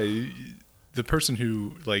going to say the person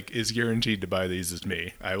who like is guaranteed to buy these is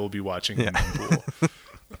me. I will be watching them in pool.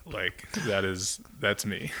 Like that's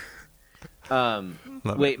me.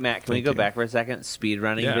 Wait, Matt, can we go back for a second?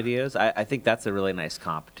 Speedrunning videos. I think that's a really nice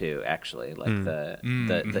comp too. Actually, like the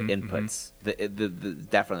inputs. The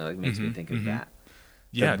definitely like makes me think of that.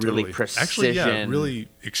 Yeah, really totally. precision. Actually, yeah, really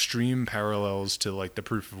extreme parallels to like the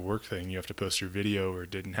proof of work thing. You have to post your video or it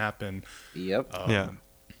didn't happen. Yep.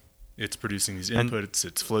 It's producing these inputs.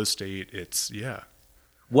 It's flow state. It's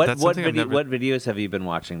What videos have you been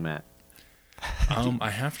watching, Matt? I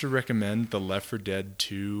have to recommend the Left 4 Dead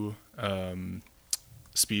 2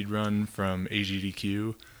 speed run from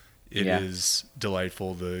AGDQ. It is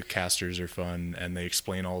delightful. The casters are fun, and they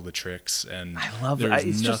explain all the tricks. And I love there's it.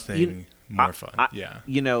 It's nothing more fun.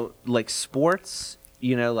 You know, like sports.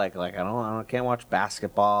 You know, like I can't watch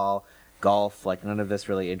basketball, golf. Like none of this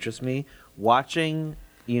really interests me. Watching,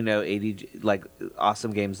 you know, like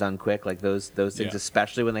Awesome Games Done Quick, like those things,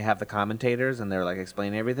 especially when they have the commentators and they're like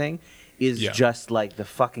explaining everything, is just like the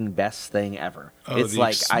fucking best thing ever. Oh, it's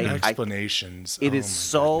like explanations. It is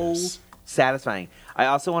so satisfying. I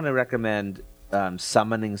also want to recommend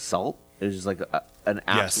Summoning Salt. It is like an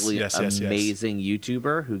absolutely amazing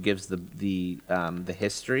YouTuber who gives the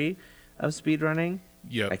history of speedrunning.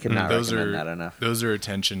 Yep. I cannot recommend that enough. Those are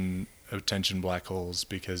attention black holes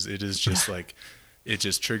because it is just like it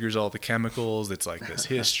just triggers all the chemicals. It's like this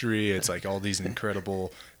history. It's like all these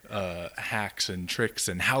incredible hacks and tricks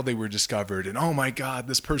and how they were discovered. And oh my God,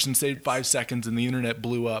 this person saved 5 seconds and the internet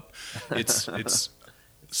blew up. It's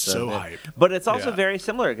so hype. But it's also very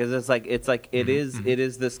similar because it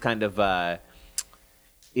is this kind of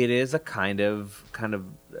it is a kind of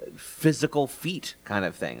physical feat kind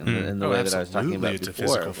of thing in the way that I was talking about it's before.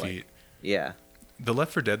 It's a physical feat. Yeah. The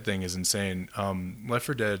Left 4 Dead thing is insane. Left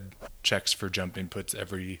 4 Dead checks for jump inputs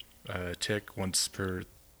every tick once per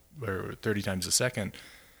or 30 times a second.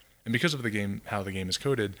 And because of how the game is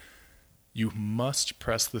coded, you must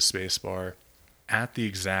press the spacebar at the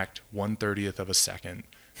exact 1/30th of a second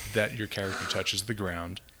that your character touches the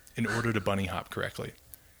ground in order to bunny hop correctly.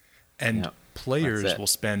 And players will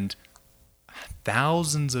spend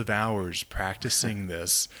thousands of hours practicing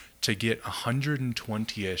this to get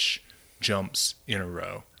 120-ish jumps in a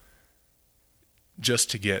row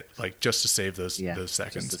just to save those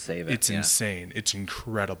seconds. Just to save it. It's insane. It's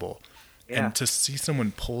incredible. Yeah. And to see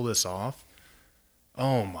someone pull this off,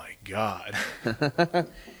 oh my God.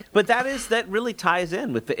 But that really ties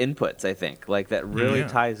in with the inputs, I think. Like that really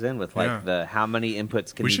ties in with like the how many inputs can you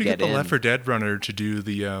get in. We should get the Left 4 Dead runner to do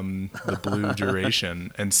the blue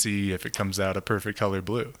duration and see if it comes out a perfect color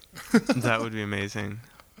blue. That would be amazing.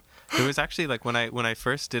 It was actually like when I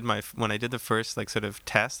first did when I did the first like sort of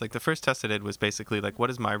test, like the first test I did was basically like, what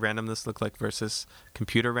does my randomness look like versus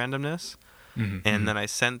computer randomness? And then I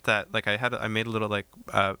sent that, like I made a little like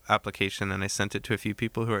application, and I sent it to a few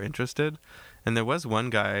people who are interested. And there was one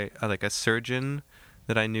guy, like a surgeon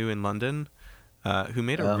that I knew in London, who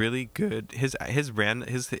made a really good, his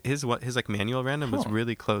like manual random was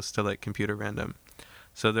really close to like computer random.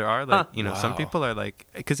 So there are like, some people are like,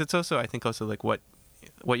 because it's also, I think also like what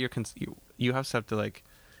you have to like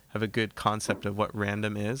have a good concept of what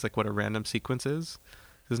random is, like what a random sequence is.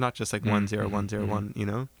 It's not just like 1 0 1 0 1, you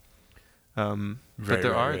know. But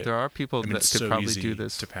there are people that could probably do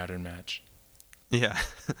this to pattern match. Yeah,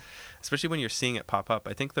 especially when you're seeing it pop up.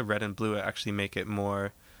 I think the red and blue actually make it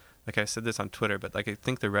more, like I said this on Twitter, but like I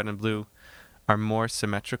think the red and blue are more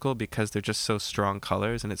symmetrical because they're just so strong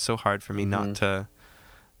colors, and it's so hard for me not to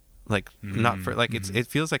like not for like it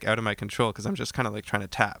feels like out of my control because I'm just kind of like trying to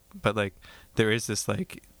tap, but like there is this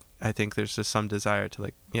like, I think there's just some desire to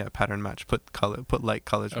like pattern match, put light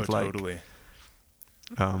colors with light. Totally.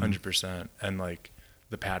 100%. And like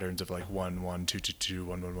the patterns of like 1 1 2 2 2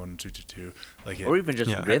 1 1 1 2 2 2, like or even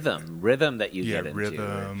just rhythm that you get into.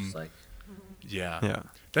 Rhythm. Like, yeah.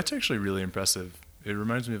 That's actually really impressive. It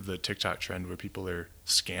reminds me of the TikTok trend where people are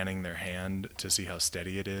scanning their hand to see how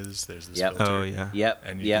steady it is. There's this filter. Oh yeah. Yep.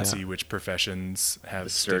 And you can see which professions have the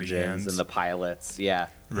steady surgeons hands. and the pilots. Yeah.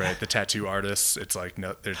 Right. The tattoo artists. It's like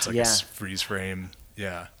a freeze frame.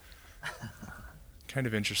 Yeah. Kind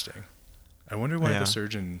of interesting. I wonder why the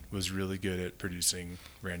surgeon was really good at producing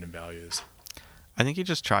random values. I think he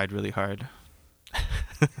just tried really hard.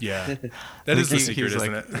 Yeah, that is the secret,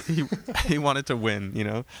 isn't it? He wanted to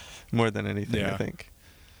win, more than anything. I think.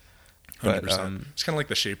 100%. It's kind of like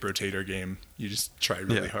the shape rotator game. You just try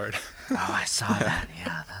really hard. Oh, I saw that.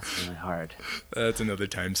 Yeah, that's really hard. That's another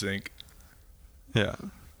time sink. Yeah,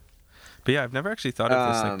 but yeah, I've never actually thought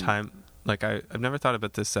of this like time. Like I've never thought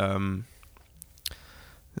about this.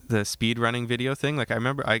 The speed running video thing. Like I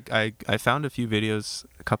remember I found a few videos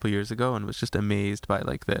a couple years ago and was just amazed by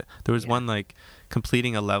like there was one like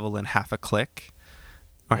completing a level in half a click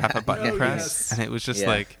or half a button press, and it was just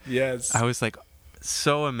like I was like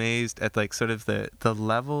so amazed at like sort of the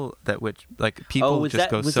level at which like people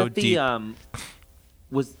go so deep.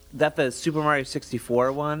 Was that the Super Mario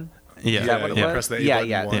 64 one? Yeah, is that what it was? Press the A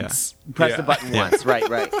button once. Press the button once. Right.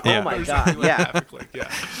 Oh my god.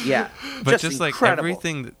 Yeah. But just like incredible.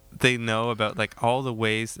 Everything that they know about like all the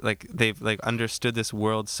ways like they've like understood this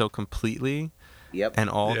world so completely. Yep. And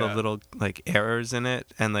all the little like errors in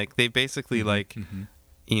it, and like they basically like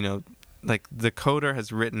like the coder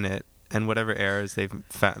has written it, and whatever errors they've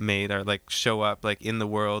made are like show up like in the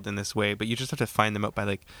world in this way, but you just have to find them out by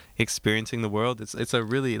like experiencing the world. It's a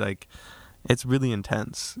really like. It's really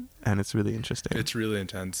intense, and it's really interesting. It's really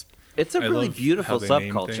intense. It's a really beautiful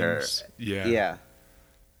subculture. Yeah.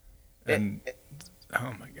 And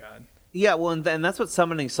oh my god. Yeah, well, and that's what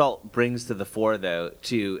Summoning Salt brings to the fore, though,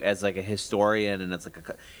 too, as like a historian, and it's like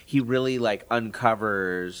he really like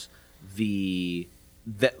uncovers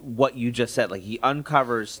what you just said. Like he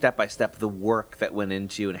uncovers step by step the work that went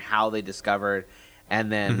into and how they discovered,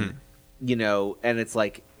 and then. And it's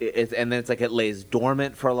like, and then it's like it lays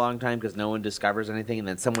dormant for a long time because no one discovers anything, and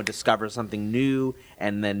then someone discovers something new,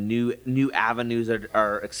 and then new avenues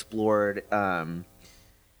are explored.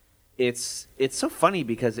 It's so funny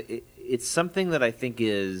because it's something that I think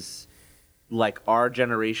is like our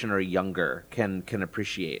generation or younger can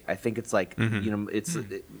appreciate. I think it's like I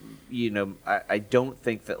don't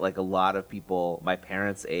think that like a lot of people my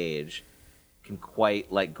parents' age can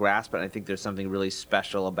quite like grasp it. And I think there's something really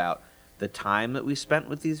special about the time that we spent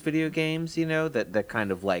with these video games, that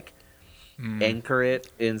kind of like anchor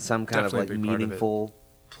it in some kind of like meaningful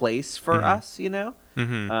place for us, It's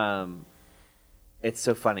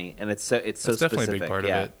so funny, and it's so specific. Definitely a big part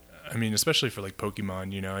of it. I mean, especially for like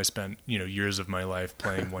Pokemon, I spent, years of my life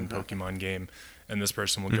playing one Pokemon game, and this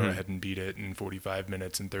person will go ahead and beat it in 45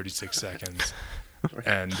 minutes and 36 seconds.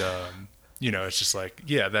 And, it's just like,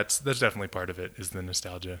 that's definitely part of it is the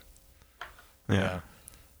nostalgia. Yeah.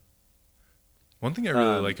 One thing I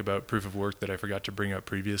really like about Proof of Work that I forgot to bring up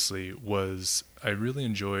previously was I really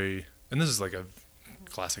enjoy, and this is like a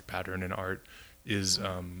classic pattern in art, is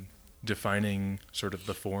defining sort of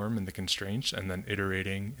the form and the constraints and then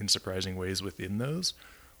iterating in surprising ways within those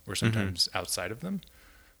or sometimes outside of them.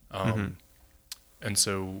 And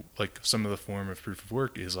so like some of the form of Proof of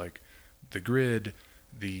Work is like the grid,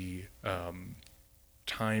 the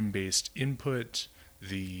time-based input,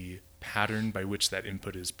 the pattern by which that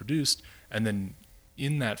input is produced, and then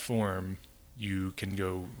in that form you can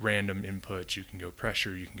go random input, you can go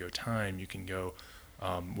pressure, you can go time, you can go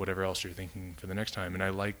whatever else you're thinking for the next time. And I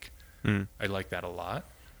like that a lot.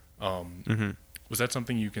 Was that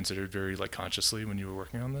something you considered very like consciously when you were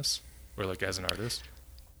working on this, or like as an artist?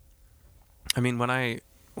 I mean, when I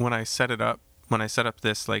set up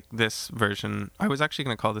this version, I was actually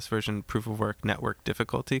going to call this version proof of work network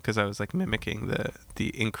difficulty, because I was like mimicking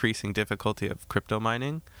the increasing difficulty of crypto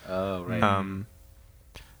mining. Oh, right.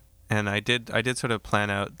 And I did sort of plan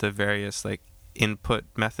out the various like input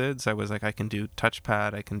methods. I was like, I can do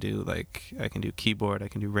touchpad, I can do keyboard, I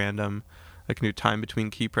can do random, I can do time between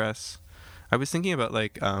key press. I was thinking about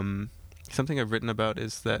like something I've written about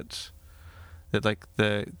is that like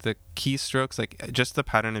the keystrokes, like just the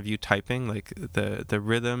pattern of you typing, like the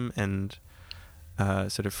rhythm and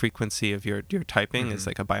sort of frequency of your typing is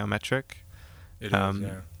like a biometric. It is,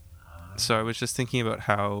 yeah. So I was just thinking about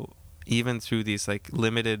how even through these like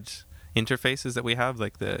limited interfaces that we have,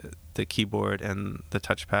 like the keyboard and the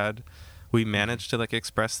touchpad, we manage to like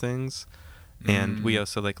express things, and we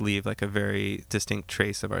also like leave like a very distinct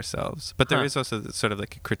trace of ourselves. But there is also sort of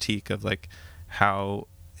like a critique of like how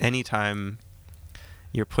anytime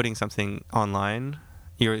you're putting something online,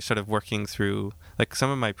 you're sort of working through, like some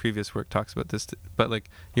of my previous work talks about this, but like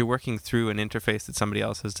you're working through an interface that somebody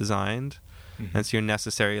else has designed. And so you're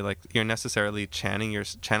necessarily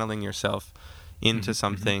channeling yourself into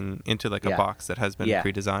something, into like a box that has been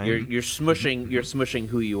pre-designed. You're smushing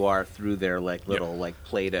who you are through their like little like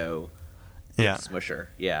Play-Doh smusher.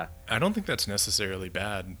 Yeah. I don't think that's necessarily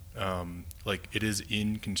bad. Like it is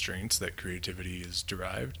in constraints that creativity is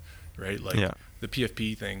derived, right? Like the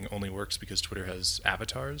PFP thing only works because Twitter has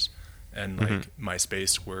avatars. And like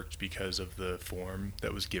MySpace worked because of the form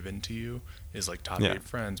that was given to you is like top 8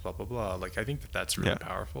 friends, blah, blah, blah. Like I think that's really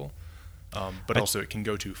powerful. But also it can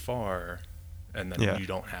go too far, and then you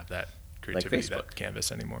don't have that creativity, that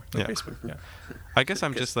canvas anymore. Like Facebook, I guess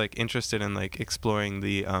I'm just like interested in like exploring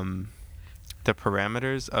the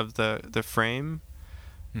parameters of the frame,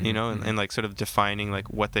 you know, and like sort of defining like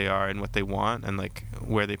what they are and what they want and like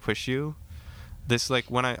where they push you. This like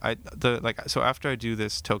when so after I do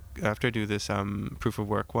this proof of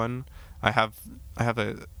work one, I have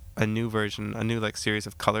a new version, a new like series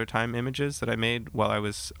of color time images that I made while I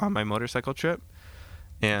was on my motorcycle trip,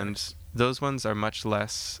 and those ones are much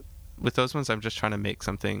less. With those ones, I'm just trying to make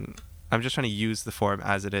something. I'm just trying to use the form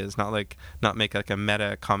as it is, not make like a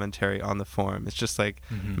meta commentary on the form. It's just like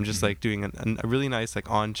I'm just like doing a really nice like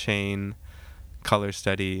on-chain color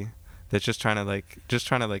study that's just trying to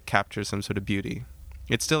like capture some sort of beauty.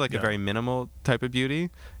 It's still like a very minimal type of beauty,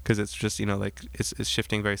 because it's just, you know, like it's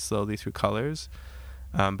shifting very slowly through colors,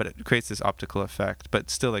 but it creates this optical effect. But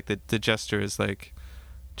still, like the gesture is like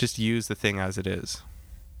just use the thing as it is.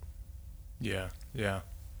 Yeah.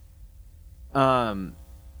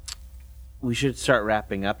 We should start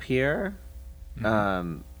wrapping up here.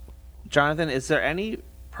 Jonathan, is there any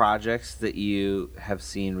projects that you have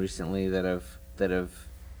seen recently that have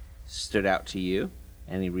stood out to you?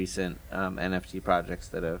 Any recent NFT projects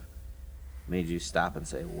that have made you stop and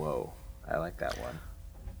say, "Whoa, I like that one"?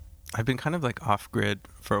 I've been kind of like off grid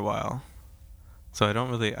for a while, so I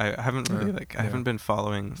haven't been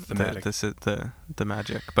following the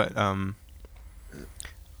magic. But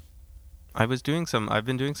I've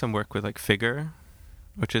been doing some work with like Figure,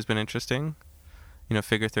 which has been interesting. You know,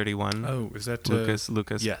 Figure 31. Oh, is that Lucas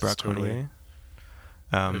yes, Braconnier?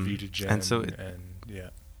 Totally. Evita Gen and so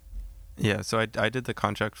so I did the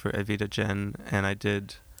contract for Evita Gen, and I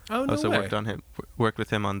did worked with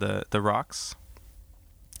him on the rocks.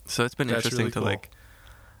 So it's been interesting really to cool. like,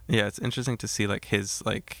 it's interesting to see like his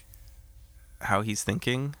like how he's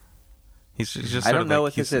thinking. He's just I don't know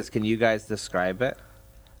what this is. Can you guys describe it?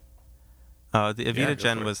 The Evita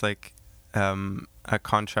Gen was like a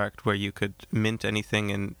contract where you could mint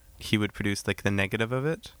anything and he would produce like the negative of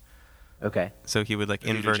it. Okay. So he would like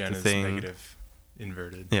invert the thing. Negative,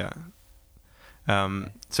 inverted. Yeah.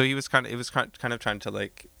 So he was kind of trying to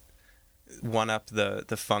like one up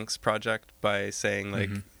the Funks project by saying like,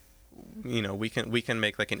 you know, we can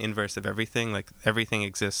make like an inverse of everything. Like everything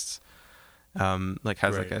exists, like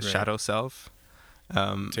has like a shadow self.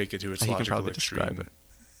 Take it to its logical can probably extreme. Describe it.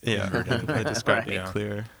 Yeah, I described it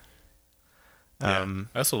clear. I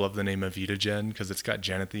also love the name Evita Gen because it's got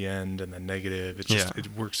Gen at the end and then negative. It's just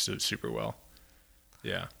it works super well.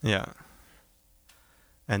 Yeah. Yeah.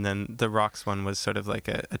 And then the rocks one was sort of like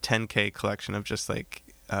a 10K collection of just like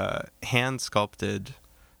hand sculpted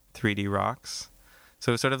 3D rocks.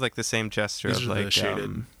 So it's sort of like the same gesture These of are like the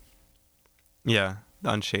shaded. The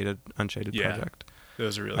unshaded project.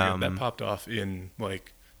 Those are really good. That popped off in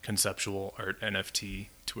like conceptual art NFT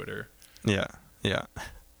Twitter. Yeah.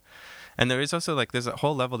 And there is also like there's a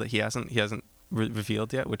whole level that he hasn't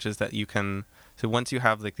revealed yet, which is that you can. So once you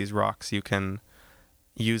have like these rocks, you can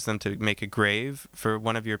use them to make a grave for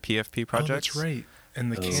one of your PFP projects. Oh, that's right.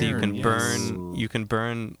 And the cairn. So you can yes. burn. You can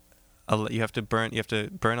burn. You have to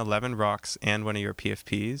burn 11 rocks and one of your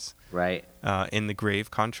PFPs. Right. In the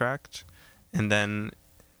grave contract, and then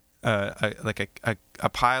a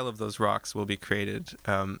pile of those rocks will be created.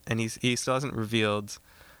 And he still hasn't revealed.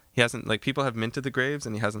 He hasn't, like, people have minted the graves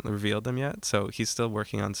and he hasn't revealed them yet. So he's still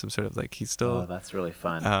working on some sort of like he's still. Oh, that's really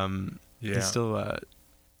fun. Yeah. He's still.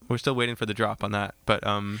 We're still waiting for the drop on that, but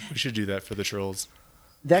We should do that for the trolls.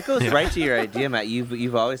 That goes right to your idea, Matt.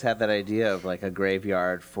 You've always had that idea of like a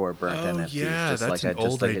graveyard for burnt NFTs. Yeah, just that's like an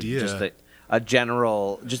old idea.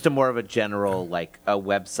 Just a more of a general like a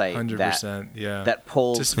website 100%. Yeah. that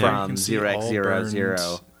pulls Just where you from can see all 0x00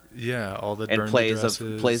 burned- Yeah, all the and burned plays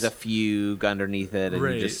addresses. a fugue underneath it, and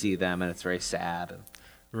Right. you just see them, and it's very sad.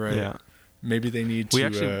 Right. yeah. Maybe they need We to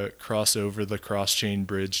actually- cross over the cross-chain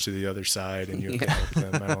bridge to the other side, and you can help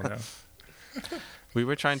them. I don't know. We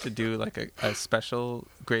were trying to do like a special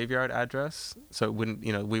graveyard address, so it wouldn't,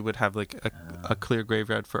 we would have like a clear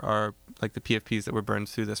graveyard for our like the PFPs that were burned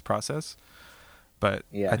through this process. But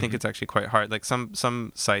Yeah. I think it's actually quite hard. Like some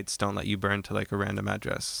sites don't let you burn to like a random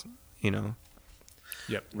address,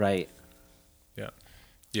 Yep. Right. Yeah. Or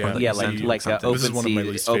Yeah. let Yeah, you like send like something. This is one of my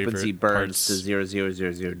least favorite OpenSea burns parts. to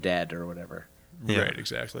 0000 dead or whatever. Yeah. Right.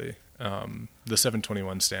 Exactly. The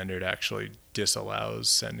 721 standard actually disallows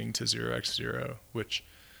sending to 0x0, which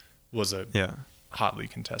was a Yeah. hotly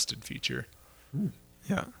contested feature.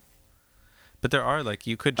 Yeah. But there are like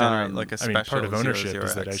you could generate like a I special mean, part of ownership 00X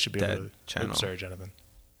is that I should be dead able to. channel. Oops, sorry, Jonathan.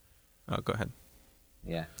 Oh, go ahead.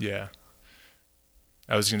 Yeah. Yeah.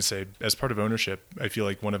 I was going to say, as part of ownership, I feel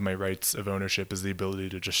like one of my rights of ownership is the ability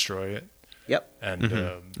to destroy it. Yep. And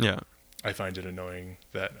Yeah. I find it annoying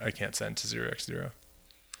that I can't send to 0x0.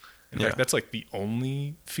 In Yeah. fact, that's like the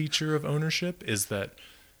only feature of ownership is that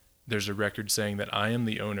there's a record saying that I am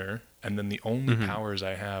the owner, and then the only powers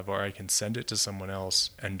I have are I can send it to someone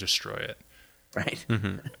else and destroy it. Right.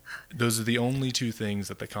 Those are the only two things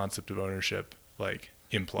that the concept of ownership like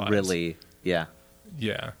implies. Really. Yeah.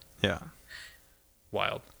 Yeah. Yeah.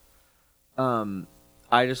 Wild.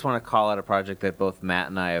 I just want to call out a project that both Matt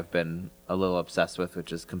and I have been a little obsessed with,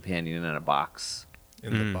 which is Companion in a Box.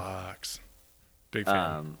 In the box. Big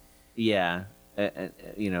fan. Yeah,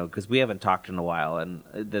 because we haven't talked in a while, and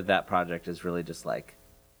that project is really just like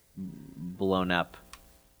blown up,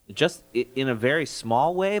 just in a very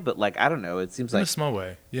small way. But like I don't know, it seems In like, a small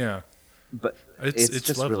way. Yeah. but It's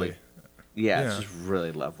just lovely. really, yeah, it's Yeah. just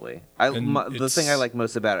really lovely. And The thing I like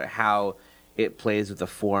most about it, how it plays with the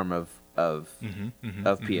form of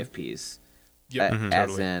PFPs. Yeah. As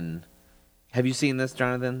Totally. in, have you seen this,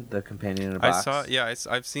 Jonathan? The Companion in a Box. I saw. Yeah,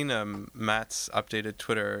 I've seen Matt's updated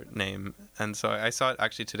Twitter name, and so I saw it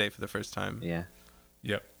actually today for the first time. Yeah,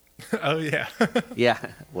 Yep. Oh yeah. yeah,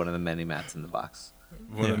 one of the many Matts in the box.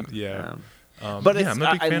 Yeah. But yeah, it's, I'm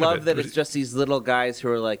a big I fan love of it. that it's just these little guys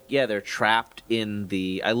who are like, yeah, they're trapped in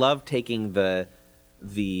the. I love taking the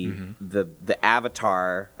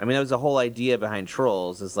avatar. I mean, that was the whole idea behind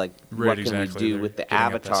Trolls. Is like, Right, what can exactly. we do They're with the getting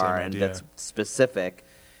at that avatar, same and idea. that's specific.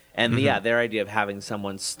 And yeah, their idea of having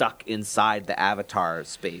someone stuck inside the avatar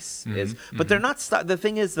space is, but they're not stuck. The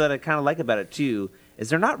thing is that I kind of like about it too is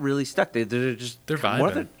they're not really stuck. They're just They're more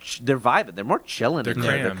vibing. they're vibing. They're more chilling. They're in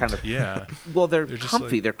there. They're crammed. kind of Yeah. well, they're They're just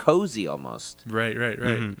comfy. like- They're cozy almost. Right.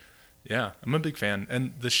 Yeah, I'm a big fan,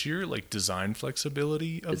 and the sheer like design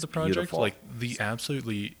flexibility of It's the project, beautiful. like the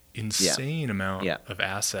absolutely insane amount Yeah. of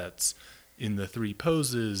assets in the 3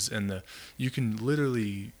 poses, and you can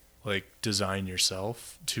literally like design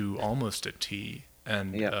yourself to almost a T,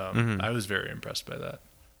 and Yeah. I was very impressed by that.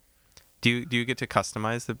 Do you get to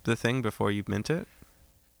customize the thing before you mint it?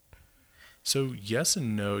 So yes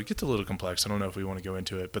and no. It gets a little complex. I don't know if we want to go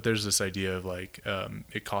into it, but there's this idea of like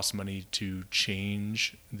it costs money to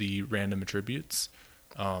change the random attributes,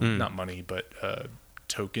 not money, but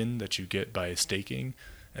token that you get by staking.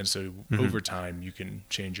 And so over time you can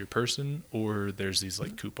change your person, or there's these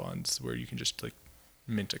like coupons where you can just like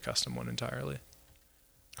mint a custom one entirely.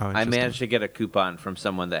 Oh, I interesting. managed to get a coupon from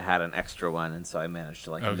someone that had an extra one, and so I managed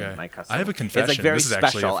to like Okay. mint my custom. I have a It's confession. like very This is actually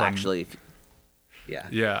special, from- actually. Yeah.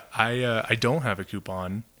 Yeah, I don't have a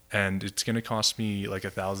coupon, and it's going to cost me like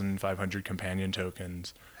 1,500 companion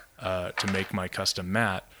tokens to make my custom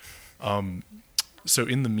mat. So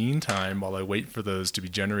in the meantime, while I wait for those to be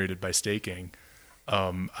generated by staking,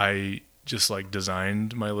 I just like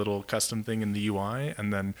designed my little custom thing in the UI,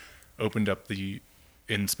 and then opened up the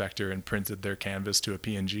Inspector and printed their canvas to a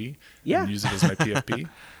PNG Yeah. and use it as my PFP.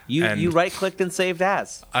 And You right clicked and saved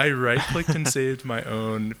as. I right-clicked and saved my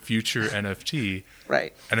own future NFT,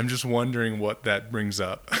 Right. and I'm just wondering what that brings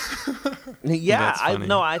up. Yeah, That's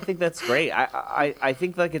funny. I think that's great. I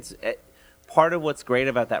think like it's part of what's great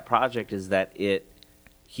about that project is that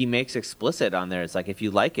he makes explicit on there. It's like if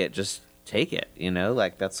you like it, just take it. You know,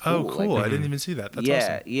 like that's cool. Oh, cool! Like, I didn't even see that. That's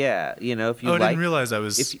yeah, awesome. yeah. You know, if you Oh, I like, didn't realize I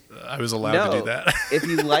was allowed to do that. if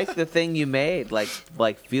you like the thing you made, like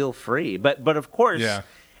feel free. But of course, Yeah.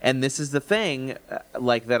 And this is the thing,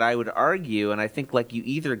 like that I would argue, and I think like you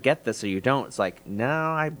either get this or you don't. It's like no,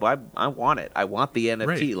 I want it. I want the NFT.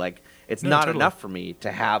 Right. Like it's No, not totally. enough for me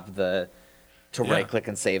to have to Yeah. right click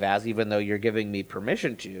and save as, even though you're giving me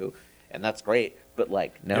permission to, and that's great. But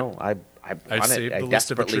like no, I I want saved it. I the list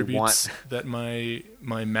of desperately attributes want. that my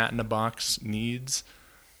Matt in a Box needs.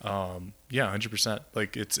 Yeah, 100%.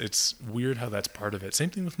 Like it's weird how that's part of it. Same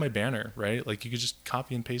thing with my banner, right? Like you could just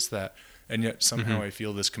copy and paste that, and yet somehow I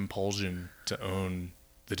feel this compulsion to own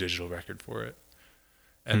the digital record for it.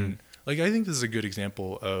 And like I think this is a good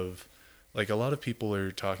example of like a lot of people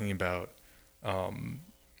are talking about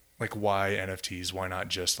like why NFTs, why not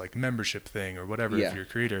just like membership thing or whatever Yeah. if you're a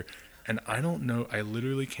creator. And I don't know, I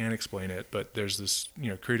literally can't explain it, but there's this,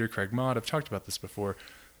 creator Craig Mott, I've talked about this before.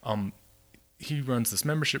 He runs this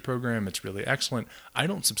membership program. It's really excellent. I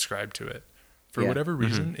don't subscribe to it. For Yeah. whatever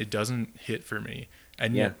reason, it doesn't hit for me.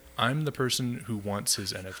 And Yeah. yet I'm the person who wants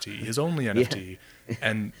his NFT, his only NFT.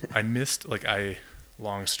 And I missed,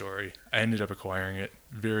 long story. I ended up acquiring it,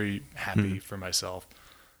 very happy for myself.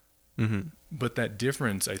 But that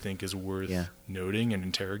difference, I think, is worth noting and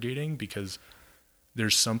interrogating because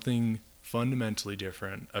there's something fundamentally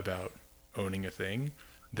different about owning a thing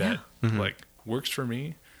that works for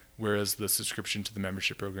me, whereas the subscription to the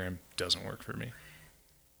membership program doesn't work for me.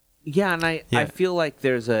 Yeah, and I feel like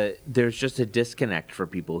there's just a disconnect for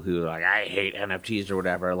people who are like I hate NFTs or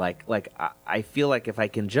whatever. Like I feel like if I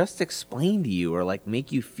can just explain to you or like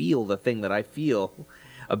make you feel the thing that I feel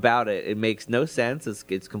about it, it makes no sense.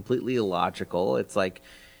 It's completely illogical. It's like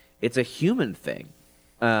it's a human thing,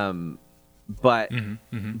 but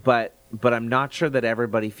I'm not sure that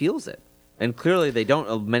everybody feels it, and clearly they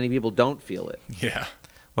don't. Many people don't feel it. Yeah.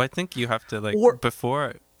 Well, I think you have to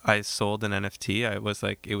before I sold an NFT, it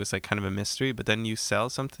was kind of a mystery. But then you sell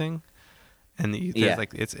something, and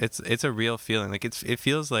it's a real feeling. Like it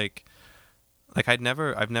feels like I've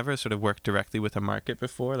never sort of worked directly with a market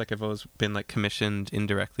before. Like I've always been like commissioned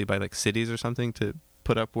indirectly by like cities or something to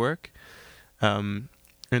put up work,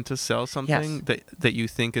 and to sell something that you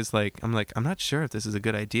think is like I'm not sure if this is a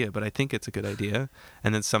good idea, but I think it's a good idea.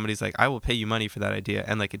 And then somebody's like, I will pay you money for that idea,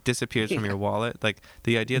 and like it disappears from your wallet. Like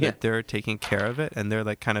the idea that they're taking care of it and they're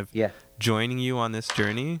like kind of joining you on this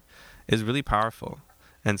journey is really powerful.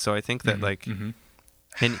 And so I think that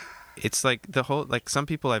and it's like the whole like some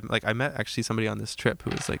people I met actually somebody on this trip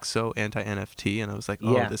who was like so anti NFT, and I was like,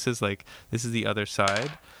 this is the other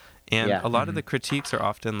side. And a lot of the critiques are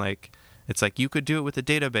often like, it's like you could do it with a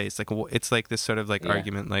database. Like it's like this sort of like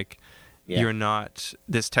argument, like you're not,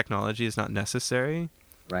 this technology is not necessary.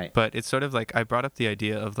 Right. But it's sort of like I brought up the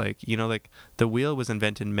idea of like, like the wheel was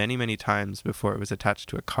invented many, many times before it was attached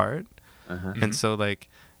to a cart. And so like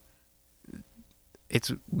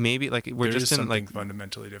it's maybe like we're just in something like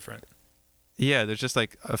fundamentally different. Yeah, there's just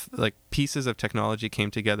like like pieces of technology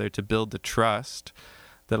came together to build the trust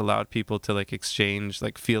that allowed people to like exchange,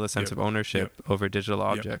 like feel a sense of ownership over digital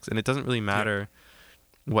objects. And it doesn't really matter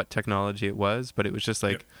what technology it was, but it was just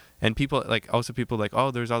like, and people like, also people like, oh,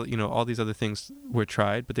 there's all, all these other things were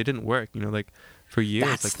tried, but they didn't work, like for years,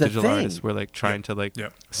 That's like the digital thing. artists were like trying to like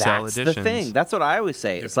sell That's editions. the thing. That's what I always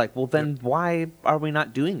say. It's like, well, then why are we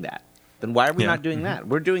not doing that? Then why are we not doing that?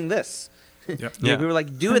 We're doing this. We were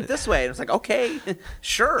like, do it this way. And it's like, okay,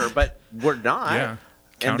 sure, but we're not. Yeah.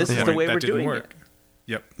 And this is the way that we're didn't doing work. it.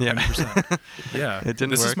 Yep. Yeah. 100%. Yeah. It didn't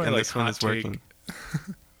this work, is my, and like, this one hot is working.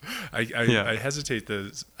 I hesitate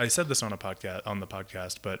this. I said this on the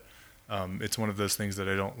podcast, but it's one of those things that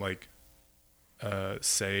I don't like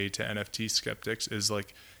say to NFT skeptics is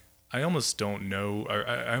like, I almost don't know, or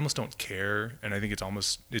I almost don't care, and I think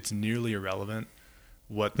it's nearly irrelevant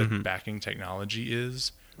what the backing technology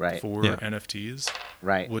is for NFTs.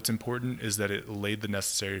 Right. What's important is that it laid the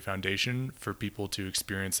necessary foundation for people to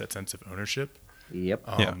experience that sense of ownership. Yep.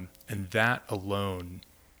 And that alone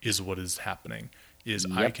is what is happening.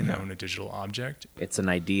 I can own a digital object. It's an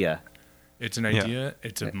idea. It's an idea.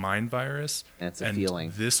 It's a mind virus. And it's a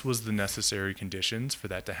feeling. This was the necessary conditions for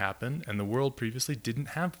that to happen. And the world previously didn't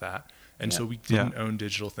have that. And so we didn't own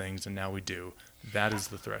digital things, and now we do. That is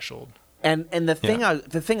the threshold. And the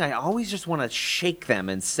thing I always just want to shake them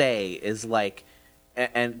and say is like,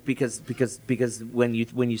 and because when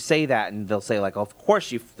you say that, and they'll say like, of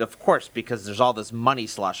course because there's all this money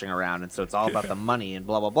sloshing around, and so it's all about the money and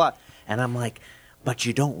blah blah blah. And I'm like, but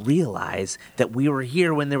you don't realize that we were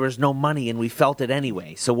here when there was no money and we felt it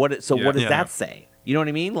anyway. So what does that say? You know what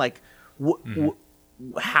I mean? Like,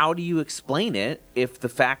 how do you explain it if the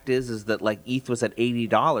fact is that like ETH was at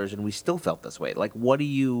 $80 and we still felt this way? Like, what do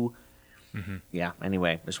you? Mm-hmm. Yeah.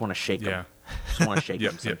 Anyway, I just want to shake them. Just want to shake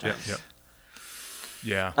them sometimes.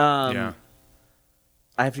 Yeah.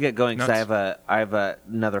 I have to get going because I have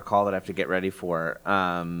another call that I have to get ready for.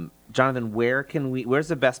 Jonathan, where's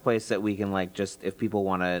the best place that we can like just if people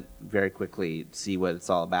want to very quickly see what it's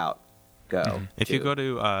all about, go? Mm-hmm. If you go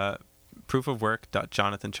to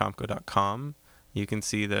proofofwork.jonathanchomko.com, you can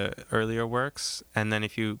see the earlier works, and then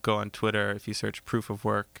if you go on Twitter, if you search Proof of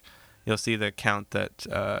Work, you'll see the account that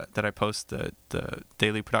I post the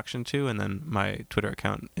daily production to, and then my Twitter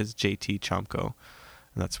account is JT Chomko.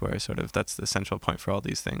 And that's where that's the central point for all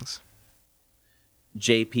these things.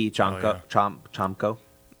 JP Chomko. Chomko.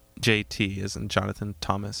 JT is in Jonathan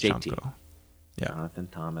Thomas JT. Chomko. Yeah. Jonathan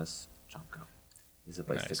Thomas Chomko is a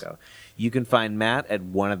place to go. You can find Matt at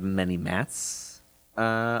one of the many Matts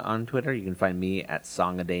on Twitter. You can find me at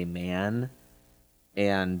Song-A-Day-Man.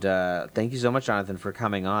 And thank you so much, Jonathan, for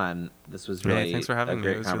coming on. This was really thanks for having me.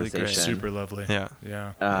 It was conversation. Really great. Super lovely. Yeah.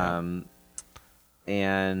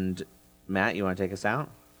 And Matt, you want to take us out?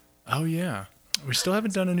 Oh yeah, we still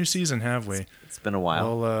haven't done a new season, have we? It's been a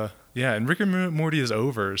while. Well, yeah, and Rick and Morty is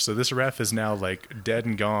over, so this ref is now like dead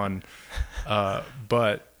and gone.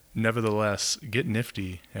 But nevertheless, get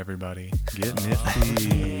nifty, everybody. Get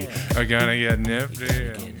nifty. I'm gonna get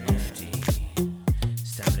nifty.